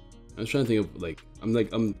 I was trying to think of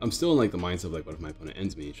I'm still in like the mindset of like, what if my opponent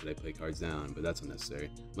ends me? Should I play cards down? But that's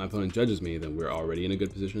unnecessary. If my opponent judges me, then we're already in a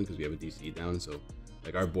good position because we have a DC down. So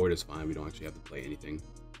like our board is fine. We don't actually have to play anything.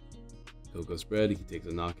 Coco spread, he takes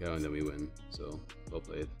a knockout, and then we win. So, well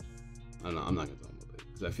played. I don't know, I'm not gonna tell him well played,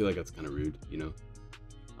 because I feel like that's kind of rude, you know?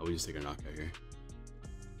 Oh, we just take our knockout here.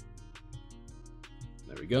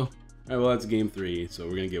 There we go. Alright, well that's game 3, so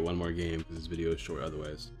we're gonna get one more game, because this video is short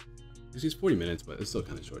otherwise. Because he's 40 minutes, but it's still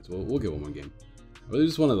kind of short, so we'll get one more game. I really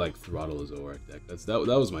just want to like throttle a Zoroark deck. That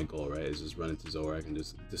was my goal, right? Is just run into Zoroark and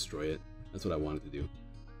just destroy it. That's what I wanted to do.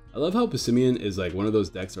 I love how Passimian is like one of those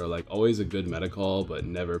decks that are like always a good meta call, but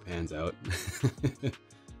never pans out.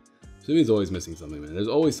 Passimian's always missing something, man. There's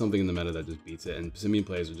always something in the meta that just beats it, and Passimian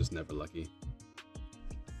players are just never lucky.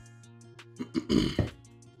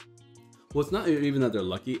 Well, it's not even that they're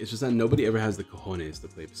lucky, it's just that nobody ever has the cojones to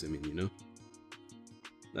play Passimian, you know?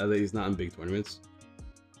 Now that he's not in big tournaments.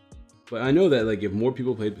 But I know that like if more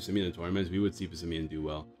people played Passimian in tournaments, we would see Passimian do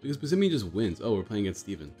well. Because Passimian just wins. Oh, we're playing against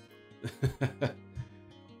Steven.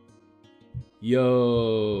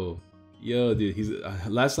 Yo, dude, he's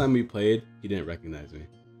last time we played, he didn't recognize me.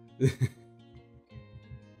 Let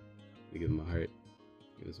me give him a heart.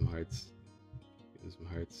 Give him some hearts. Give him some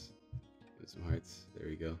hearts. Give him some hearts. There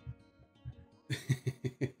we go.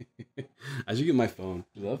 I should get my phone.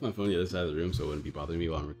 I left my phone on the other side of the room so it wouldn't be bothering me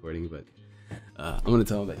while I'm recording, but I'm gonna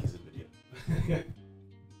tell him that he's in video.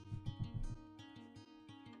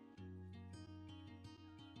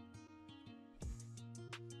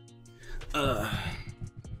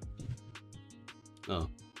 Oh.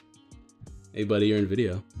 Hey buddy, you're in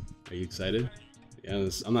video. Are you excited? Yeah,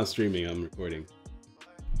 I'm not streaming, I'm recording.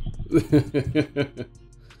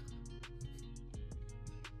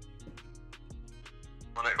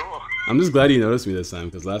 I'm just glad you noticed me this time,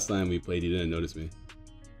 because last time we played, you didn't notice me.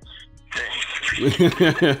 I'm trying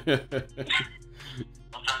to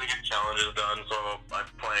get challenges done, so I'm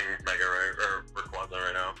playing Mega or Rayquaza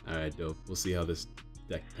right now. Alright, dope. We'll see how this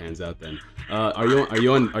deck pans out then. Are you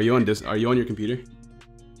on your computer?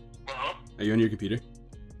 Uh-huh. Are you on your computer?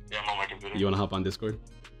 Yeah, I'm on my computer. You wanna hop on Discord?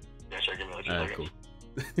 Yeah, sure, give me like 2 Alright, seconds.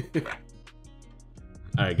 cool.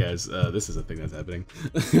 Alright guys, this is a thing that's happening.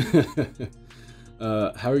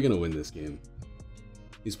 How are we gonna win this game?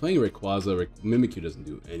 He's playing Rayquaza. Mimikyu doesn't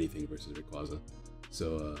do anything versus Rayquaza.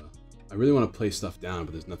 So, I really want to play stuff down,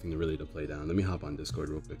 but there's nothing really to play down. Let me hop on Discord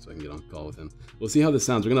real quick so I can get on call with him. We'll see how this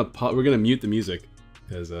sounds. We're gonna mute the music,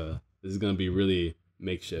 because this is gonna be really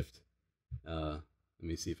makeshift. Let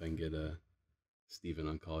me see if I can get Steven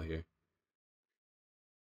on call here.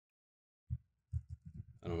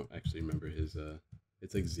 I don't actually remember his,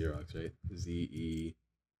 it's like Xerox, right? Z-E,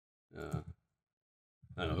 I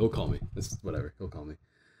don't know, he'll call me. It's whatever, he'll call me.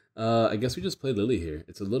 I guess we just play Lily here.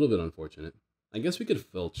 It's a little bit unfortunate. I guess we could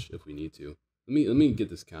filch if we need to. Let me get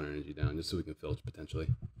this counter energy down just so we can filch potentially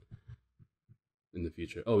in the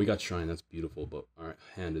future. Oh, we got Shrine. That's beautiful, but our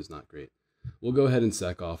hand is not great. We'll go ahead and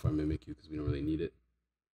sack off our Mimikyu because we don't really need it.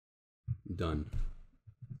 Done.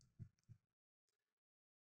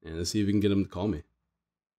 And let's see if we can get him to call me.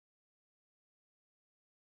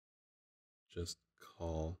 Just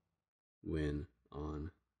call when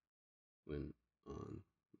on. Let me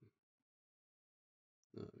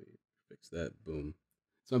fix that. Boom.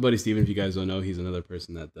 It's my buddy Steven. If you guys don't know, he's another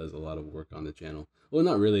person that does a lot of work on the channel. Well,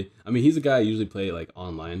 not really. I mean, he's a guy I usually play like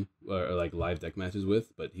online or like live deck matches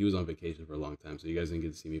with, but he was on vacation for a long time, so you guys didn't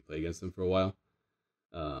get to see me play against him for a while.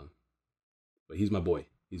 But he's my boy.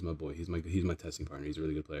 He's my boy. He's my testing partner. He's a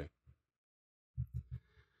really good player.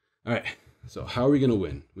 All right. So how are we gonna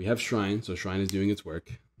win? We have Shrine, so Shrine is doing its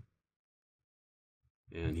work.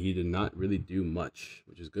 And he did not really do much,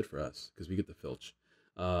 which is good for us, because we get the filch.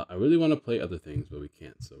 I really want to play other things, but we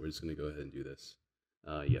can't, so we're just going to go ahead and do this.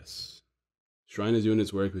 Yes. Shrine is doing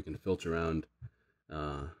its work, we can filch around.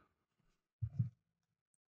 We'll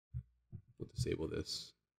disable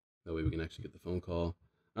this. That way we can actually get the phone call.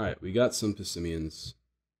 Alright, we got some Passimians.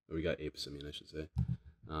 Or we got a Passimian, I should say.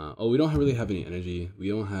 Oh, we don't really have any energy. We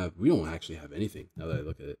don't actually have anything, now that I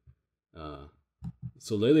look at it.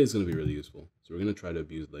 So Lele is going to be really useful. So we're going to try to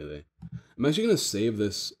abuse Lele. I'm actually going to save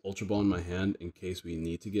this Ultra Ball in my hand in case we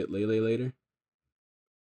need to get Lele later.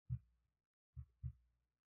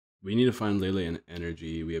 We need to find Lele and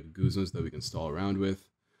energy. We have Guzmas that we can stall around with.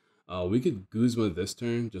 We could Guzma this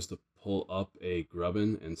turn just to pull up a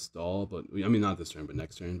Grubbin and stall. But I mean, not this turn, but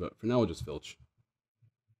next turn. But for now, we'll just filch.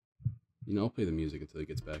 You know, I'll play the music until he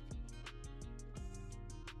gets back.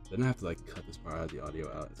 Then I have to like cut this part of the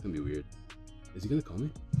audio out. It's going to be weird. Is he gonna call me?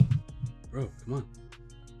 Bro, come on.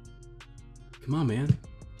 Come on, man.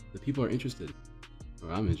 The people are interested. Or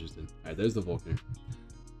I'm interested. Alright, there's the Volkner.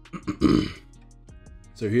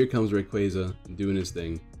 So here comes Rayquaza doing his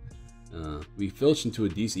thing. We filched into a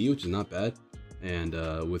DC, which is not bad. And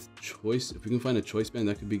with choice, if we can find a choice band,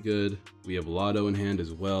 that could be good. We have Lotto in hand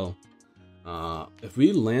as well. If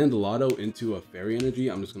we land Lotto into a Fairy Energy,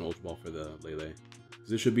 I'm just gonna Ultra Ball for the Lele.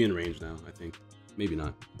 Because it should be in range now, I think. Maybe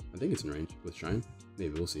not. I think it's in range with Shrine.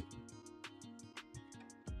 Maybe, we'll see.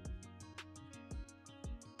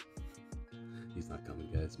 He's not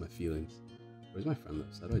coming, guys. My feelings. Where's my friend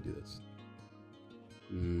list? How do I do this?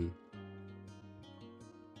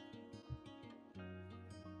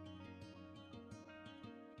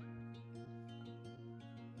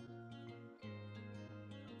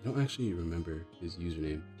 I don't actually remember his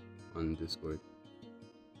username on Discord.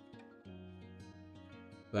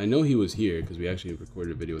 But I know he was here because we actually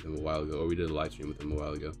recorded a video with him a while ago, or we did a live stream with him a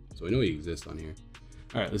while ago. So I know he exists on here.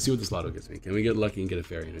 Alright, let's see what this Lotto gets me. Can we get lucky and get a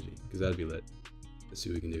Fairy Energy? Because that'd be lit. Let's see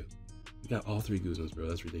what we can do. We got all 3 Guzmas, bro.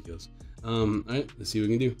 That's ridiculous. Alright, let's see what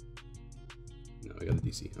we can do. No, I got the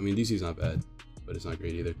DC. I mean, DC's not bad, but it's not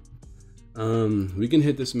great either. We can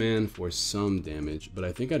hit this man for some damage, but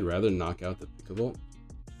I think I'd rather knock out the Picavolt.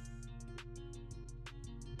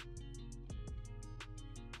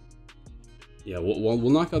 Yeah, we'll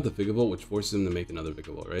knock out the Vigavolt, which forces him to make another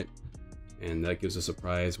Vigavolt, right? and that gives us a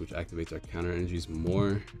prize which activates our counter energies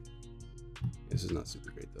more. This is not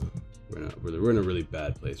super great though. We're in a really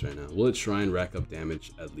bad place right now. Will its shrine rack up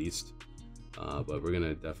damage at least? But we're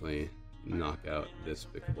gonna definitely knock out this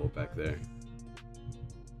big bolt back there,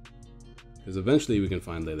 because eventually we can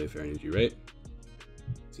find Lele Fair Energy, right?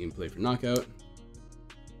 Team play for knockout.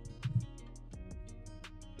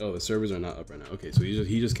 Oh, the servers are not up right now. Okay, so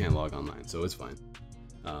he just can't log online, so it's fine.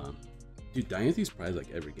 Dude, Dianthe's prize like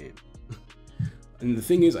every game. And the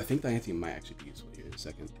thing is, I think Dianthe might actually be useful here in a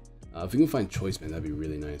second. If we can find Choice Man, that'd be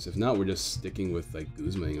really nice. If not, we're just sticking with like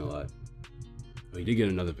Guzmaing a lot. Oh, he did get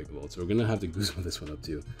another Vikavolt, so we're gonna have to Guzma this one up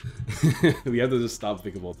too. We have to just stop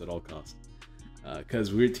Vikavolt at all costs. Because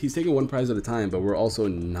he's taking one prize at a time, but we're also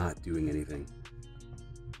not doing anything.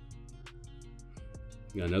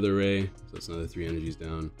 We got another Ray, so that's another 3 energies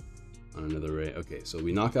down on another Ray. Okay, so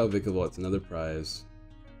we knock out Vikavolt, it's another prize.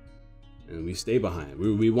 And we stay behind.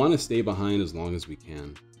 We want to stay behind as long as we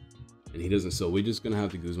can. And he doesn't, so we're just going to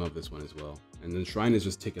have to Guzma up this one as well. And then Shrine is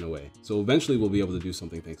just ticking away. So eventually we'll be able to do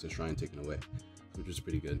something thanks to Shrine ticking away, which is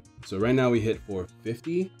pretty good. So right now we hit for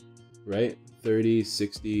 50, right? 30,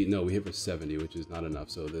 60, no, we hit for 70, which is not enough.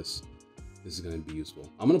 So this is going to be useful.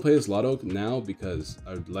 I'm going to play this Lotto now because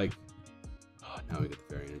I would like, oh, now we get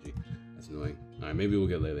the Fairy Energy. That's annoying. All right, maybe we'll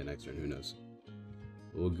get Lele next turn, who knows?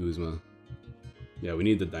 We'll Guzma. Yeah, we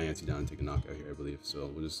need the Diancie down and take a knockout here, I believe.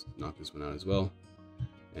 So we'll just knock this one out as well.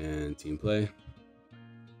 And team play.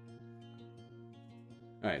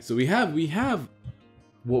 Alright, so we have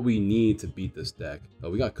what we need to beat this deck.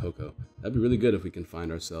 Oh, we got Coco. That'd be really good if we can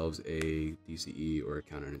find ourselves a DCE or a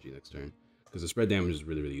counter energy next turn. Because the spread damage is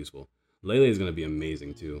really, really useful. Lele is going to be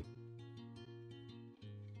amazing too.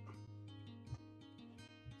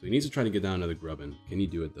 So he needs to try to get down another Grubbin. Can he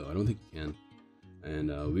do it though? I don't think he can.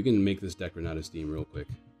 And we can make this deck run out of steam real quick.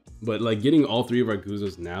 But like getting all 3 of our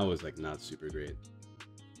Guzos now is like not super great.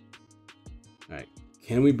 Alright,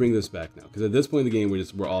 can we bring this back now? Because at this point in the game,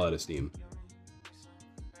 we're all out of steam.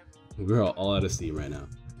 We're all out of steam right now.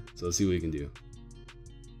 So let's see what we can do.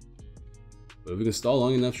 But if we can stall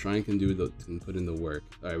long enough, Shrine can put in the work.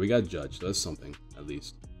 Alright, we got Judge. So that's something, at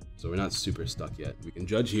least. So we're not super stuck yet. We can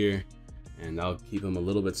Judge here, and that'll keep him a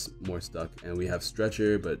little bit more stuck. And we have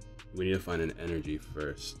Stretcher, but we need to find an energy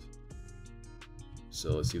first.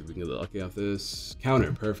 So let's see if we can get lucky off this.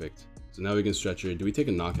 Counter, perfect. So now we can Stretcher. Do we take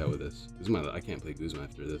a knockout with this? I can't play Guzma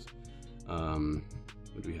after this.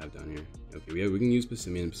 What do we have down here? Okay, we can use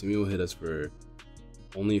Passimian. Passimian will hit us for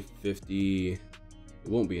only 50. It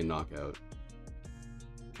won't be a knockout.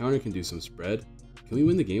 Counter can do some spread. Can we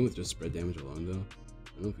win the game with just spread damage alone though?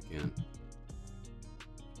 I don't know if we can.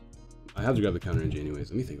 I have to grab the counter energy anyways.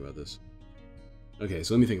 Let me think about this. Okay,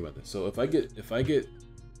 so let me think about this. So if I get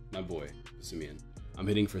my boy Passimian, I'm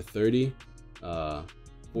hitting for 30,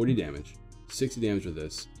 40 damage, 60 damage with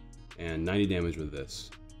this, and 90 damage with this.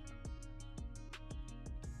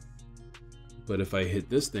 But if I hit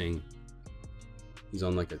this thing, he's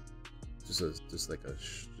on like a I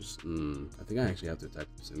think I actually have to attack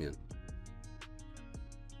Passimian.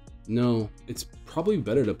 No, it's probably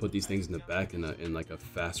better to put these things in the back in like a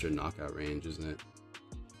faster knockout range, isn't it?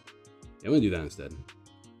 Yeah, I'm gonna do that instead.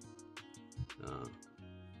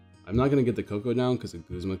 I'm not gonna get the Coco down because the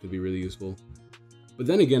Guzma could be really useful. But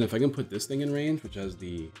then again, if I can put this thing in range, which has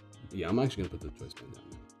the... Yeah, I'm actually gonna put the Choice Band down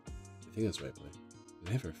now. I think that's the right play.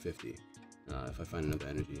 I hit for 50 if I find another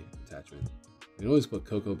energy attachment. We can always put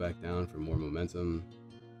Coco back down for more momentum.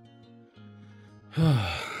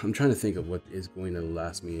 I'm trying to think of what is going to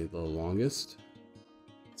last me the longest.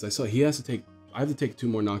 So I saw he has to take... I have to take 2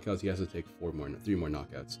 more knockouts. He has to take 3 more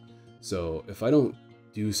knockouts. So if I don't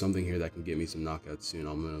do something here that can get me some knockouts soon,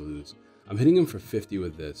 I'm gonna lose. I'm hitting him for 50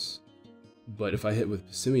 with this, but if I hit with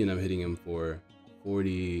Passimian, I'm hitting him for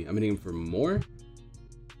 40. I'm hitting him for more,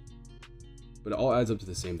 but it all adds up to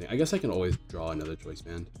the same thing. I guess I can always draw another Choice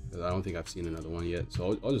Band because I don't think I've seen another one yet.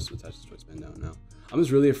 So I'll just attach the Choice Band down now. I'm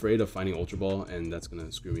just really afraid of finding Ultra Ball, and that's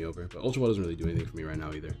gonna screw me over. But Ultra Ball doesn't really do anything for me right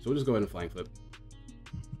now either. So we'll just go ahead and Flying Flip.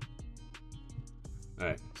 All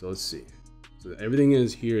right, so let's see. So everything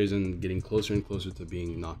is getting closer and closer to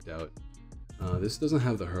being knocked out. This doesn't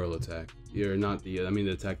have the hurl attack. You're not the,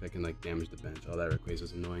 the attack that can like damage the bench. Oh, that Rayquaza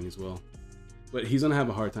is annoying as well. But he's gonna have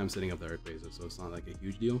a hard time setting up that Rayquaza, so it's not like a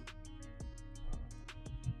huge deal.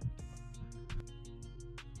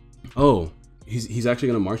 Oh, he's actually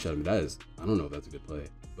gonna march at me. That is, I don't know if that's a good play,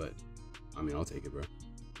 but I mean, I'll take it, bro.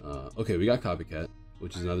 Okay, we got Copycat,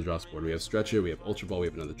 which is another draw sport. We have Stretcher, we have Ultra Ball, we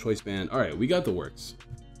have another Choice Band. All right, we got the works.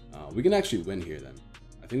 We can actually win here then.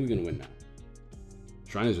 I think we can win now.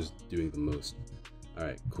 Shrine is just doing the most.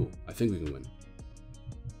 Alright, cool. I think we can win.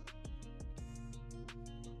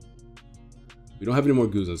 We don't have any more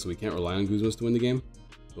Guzmas, so we can't rely on Guzmas to win the game,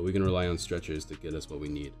 but we can rely on stretchers to get us what we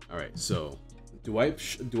need. All right, so do I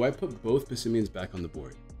put both Passimians back on the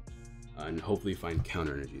board and hopefully find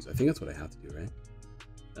counter energies? I think that's what I have to do,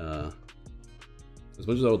 right? As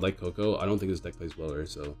much as I would like Coco, I don't think this deck plays lower,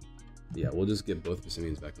 so yeah, we'll just get both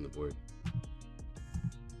Passimians back on the board.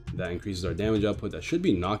 That increases our damage output. That should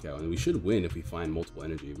be knockout, and we should win if we find multiple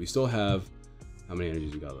energy. We still have, how many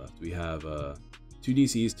energies we got left? We have 2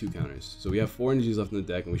 DCs, 2 counters. So we have 4 energies left in the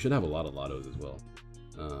deck, and we should have a lot of Lottos as well.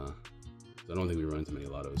 So I don't think we run into many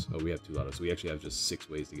Lottos. Oh, we have 2 Lottos, so we actually have just 6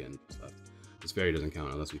 ways to get energies left. This fairy doesn't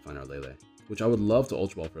count unless we find our Lele, which I would love to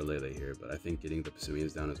Ultra Ball for a Lele here, but I think getting the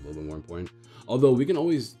Passimians down is a little bit more important. Although we can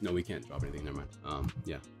always, no, we can't drop anything, never mind.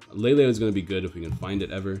 Yeah, Lele is going to be good if we can find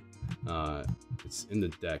it ever. It's in the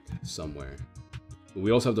deck somewhere. But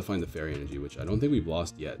we also have to find the fairy energy, which I don't think we've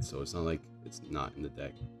lost yet, so it's not like it's not in the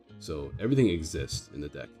deck. So everything exists in the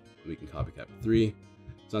deck. We can copycat for 3.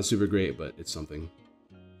 It's not super great, but it's something.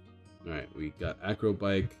 Alright, we got Acro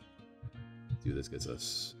Bike. Dude, this gets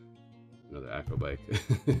us another Acro Bike.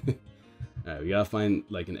 Alright, we gotta find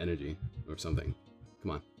like an energy or something.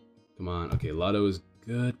 Come on. Come on. Okay, Lotto is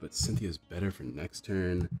good, but Cynthia's better for next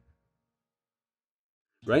turn.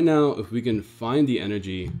 Right now, if we can find the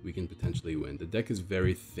energy, we can potentially win. The deck is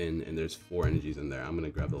very thin, and there's 4 energies in there. I'm going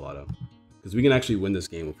to grab the Lotto. Because we can actually win this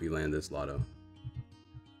game if we land this Lotto.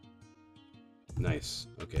 Nice.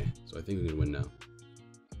 Okay, so I think we can win now.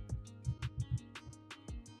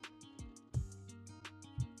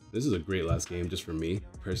 This is a great last game just for me,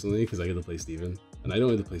 personally, because I get to play Steven. And I don't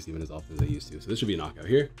get to play Steven as often as I used to. So this should be a knockout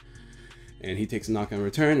here. And he takes a knockout in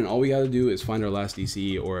return, and all we gotta do is find our last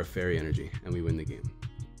DC or a fairy energy, and we win the game.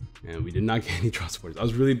 And we did not get any draw supporters. I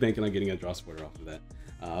was really banking on getting a draw supporter off of that.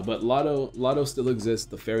 But Lotto still exists,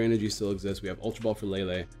 the fairy energy still exists, we have Ultra Ball for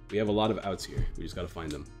Lele, we have a lot of outs here, we just gotta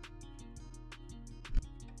find them.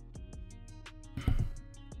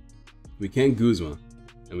 We can't Guzma,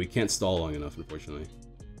 and we can't stall long enough, unfortunately.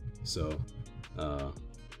 So, let's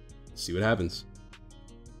see what happens.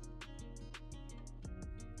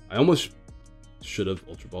 I almost should have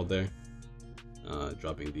Ultra Balled there.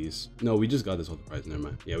 Dropping these. No, we just got this Ultra Prize, never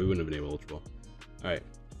mind. Yeah, we wouldn't have been able to Ultra Ball. Alright.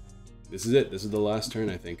 This is it. This is the last turn,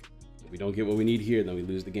 I think. If we don't get what we need here, then we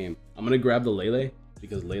lose the game. I'm gonna grab the Lele,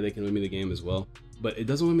 because Lele can win me the game as well. But it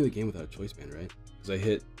doesn't win me the game without a choice band, right? Because I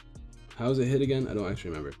hit... How does it hit again? I don't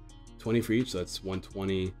actually remember. 20 for each, so that's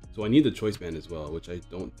 120. So I need the choice band as well, which I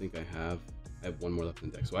don't think I have. I have 1 more left in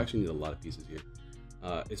the deck, so I actually need a lot of pieces here.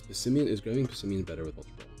 Is grabbing Passimian better with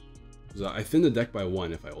Ultra Ball? So I thin the deck by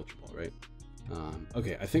 1 if I Ultra Ball, right?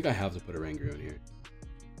 Okay, I think I have to put a Rangaroo in here.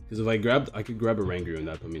 Because if I could grab a Rangaroo and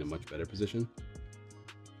that put me in a much better position.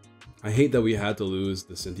 I hate that we had to lose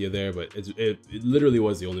the Cynthia there, but it literally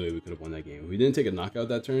was the only way we could have won that game. If we didn't take a knockout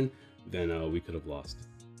that turn, then we could have lost.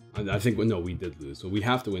 I think, no, we did lose. So we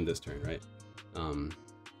have to win this turn, right?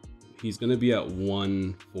 He's going to be at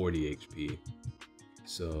 140 HP.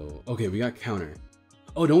 So, okay, we got counter.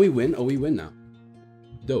 Oh, don't we win? Oh, we win now.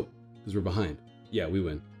 Dope. Because we're behind. Yeah, we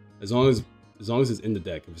win. As long as it's in the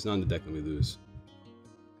deck. If it's not in the deck, then we lose.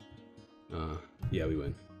 Yeah, we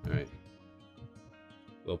win. Alright.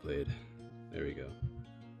 Well played. There we go.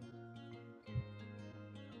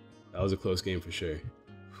 That was a close game for sure.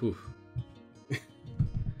 Whew.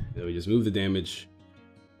 Then we just move the damage.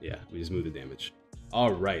 Yeah, we just move the damage.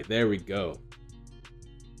 Alright, there we go.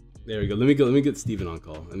 There we go. Let me get Steven on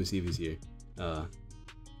call. Let me see if he's here.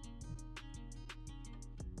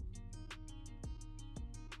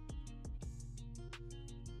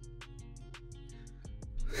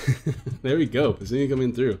 There we go. Passimian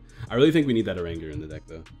coming through. I really think we need that Oranger in the deck,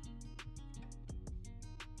 though.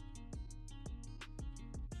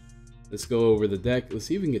 Let's go over the deck. Let's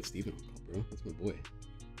see if we can get Steven on call, bro. That's my boy.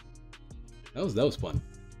 That was fun.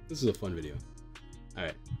 This is a fun video. All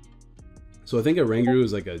right. So I think a Rangaroo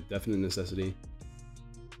is like a definite necessity.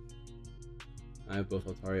 I have both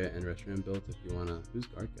Altaria and Reshiram built. If you wanna, who's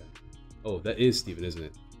guard guy? Oh, that is Steven, isn't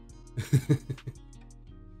it?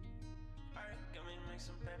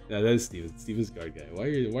 Yeah, that is Steven. Steven's guard guy. Why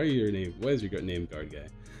is your name guard guy?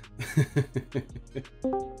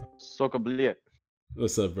 Sokabliet.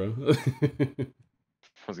 What's up, bro?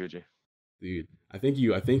 What's good, G? Dude, I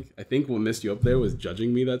think what messed you up there was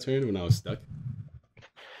judging me that turn when I was stuck.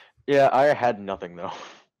 Yeah, I had nothing though.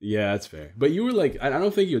 Yeah, that's fair. But you were like, I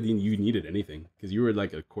don't think you needed anything because you were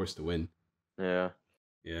like a course to win. Yeah.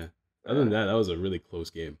 Yeah. Other than that was a really close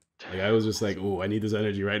game. Like I was just like, oh, I need this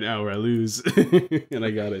energy right now or I lose, and I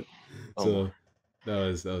got it. So that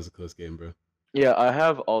was a close game, bro. Yeah, I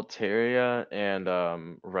have Altaria and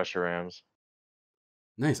Reshiram's.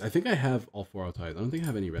 Nice. I think I have all 4 Altires. I don't think I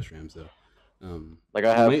have any Reshiram's though. Like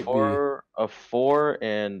I it have might a 4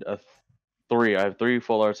 and a 3. I have 3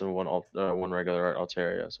 full arts and one regular art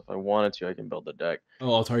Altaria. So if I wanted to, I can build the deck. Oh,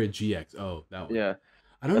 Altaria GX. Oh, that one. Yeah.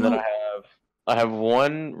 I don't And know. then I have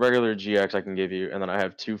 1 regular GX I can give you, and then I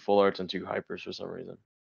have 2 full arts and 2 hypers for some reason.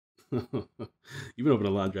 You've been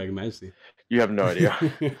opening a lot of Dragon Majesty. You have no idea.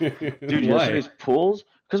 Dude, Why? yesterday's pulls?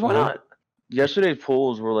 Because why Uh-huh. not? Yesterday's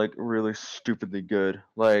pulls were like really stupidly good.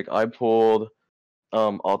 Like I pulled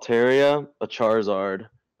Altaria, a Charizard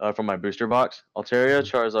from my booster box. Altaria,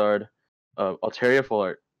 Charizard, Altaria full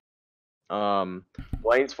art.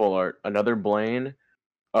 Blaine's full art, another Blaine,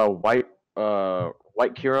 white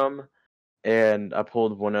Kyurem, and I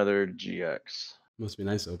pulled 1 other GX. Must be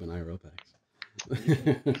nice to open IRL packs.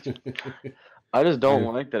 I just don't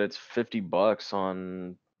like that it's $50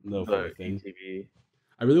 on No the thing. ETB.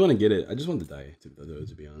 I really want to get it. I just want the die,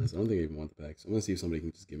 to be honest. I don't think I even want the packs. I want to see if somebody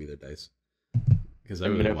can just give me their dice. Because I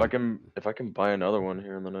mean, if I can buy another one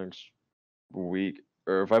here in the next week,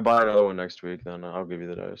 or if I buy another one next week, then I'll give you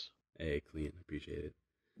the dice. Hey, clean. Appreciate it.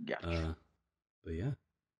 Yeah. But yeah.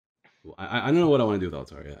 Well, I don't know what I want to do with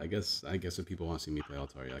Altaria. I guess if people want to see me play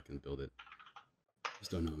Altaria, I can build it.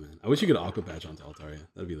 Just don't know, man. I wish you could Aqua Patch onto Altaria.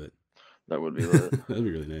 That'd be lit. That would be lit. That'd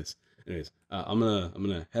be really nice. Anyways, I'm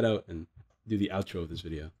gonna head out and do the outro of this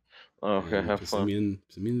video. Okay, have fun. Passimian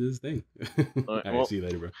did his thing. Alright, All right, see you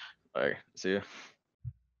later, bro. Alright, see ya.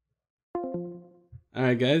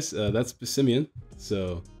 Alright, guys, that's Passimian.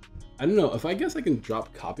 So, I don't know, I guess I can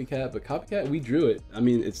drop Copycat, but Copycat, we drew it. I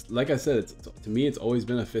mean, it's like I said, to me, it's always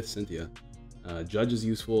been a 5th Cynthia. Judge is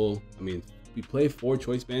useful. I mean, we play 4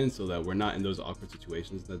 choice bands so that we're not in those awkward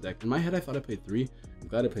situations in the deck. In my head, I thought I played 3. I'm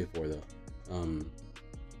glad I played 4, though.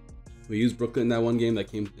 We used Brooklyn in that one game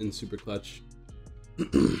that came in super clutch.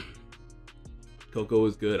 Coco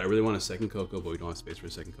was good. I really want a second Coco, but we don't have space for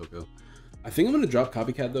a second Coco. I think I'm going to drop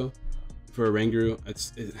Copycat, though, for a Ranguru. I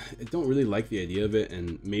don't really like the idea of it,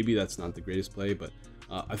 and maybe that's not the greatest play, but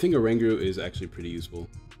I think a Ranguru is actually pretty useful.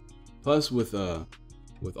 Plus, with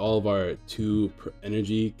all of our 2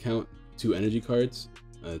 energy cards, 2 energy cards,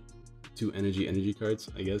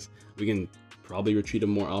 I guess, we can probably retreat them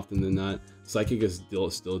more often than not. Psychic is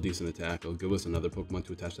still a decent attack. It'll give us another Pokemon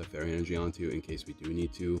to attach that Fairy Energy onto in case we do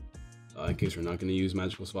need to. In case we're not going to use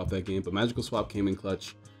Magical Swap that game. But Magical Swap came in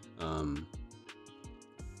clutch. And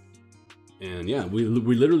yeah, we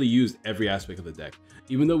literally used every aspect of the deck.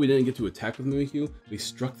 Even though we didn't get to attack with Mimikyu, we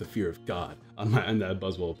struck the Fear of God on that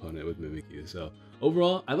Buzzwole opponent with Mimikyu. So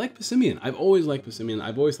overall, I like Passimian. I've always liked Passimian.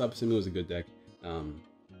 I've always thought Passimian was a good deck.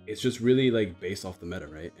 It's just really like based off the meta,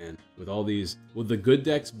 right? And with the good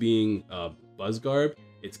decks being Buzzgarb,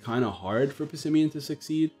 it's kind of hard for Passimian to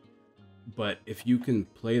succeed. But if you can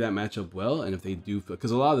play that matchup well, and if they do,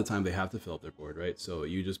 because a lot of the time they have to fill up their board, right? So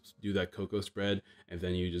you just do that Coco spread, and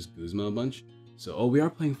then you just Guzma a bunch. So, we are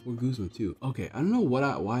playing 4 Guzma too. Okay, I don't know why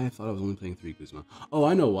I thought I was only playing 3 Guzma. Oh,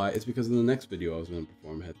 I know why. It's because in the next video I was going to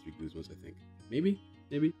perform, I had 3 Guzmas, I think. Maybe?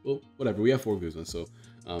 Well, whatever. We have 4 Guzmas, so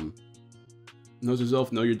know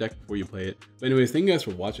yourself, know your deck before you play it. But anyways, thank you guys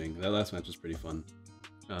for watching. That last match was pretty fun.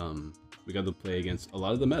 We got to play against a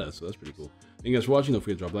lot of the meta, so that's pretty cool. Thank you guys for watching. Don't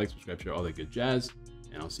forget to drop a like, subscribe, share, all that good jazz.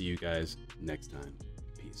 And I'll see you guys next time.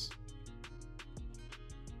 Peace.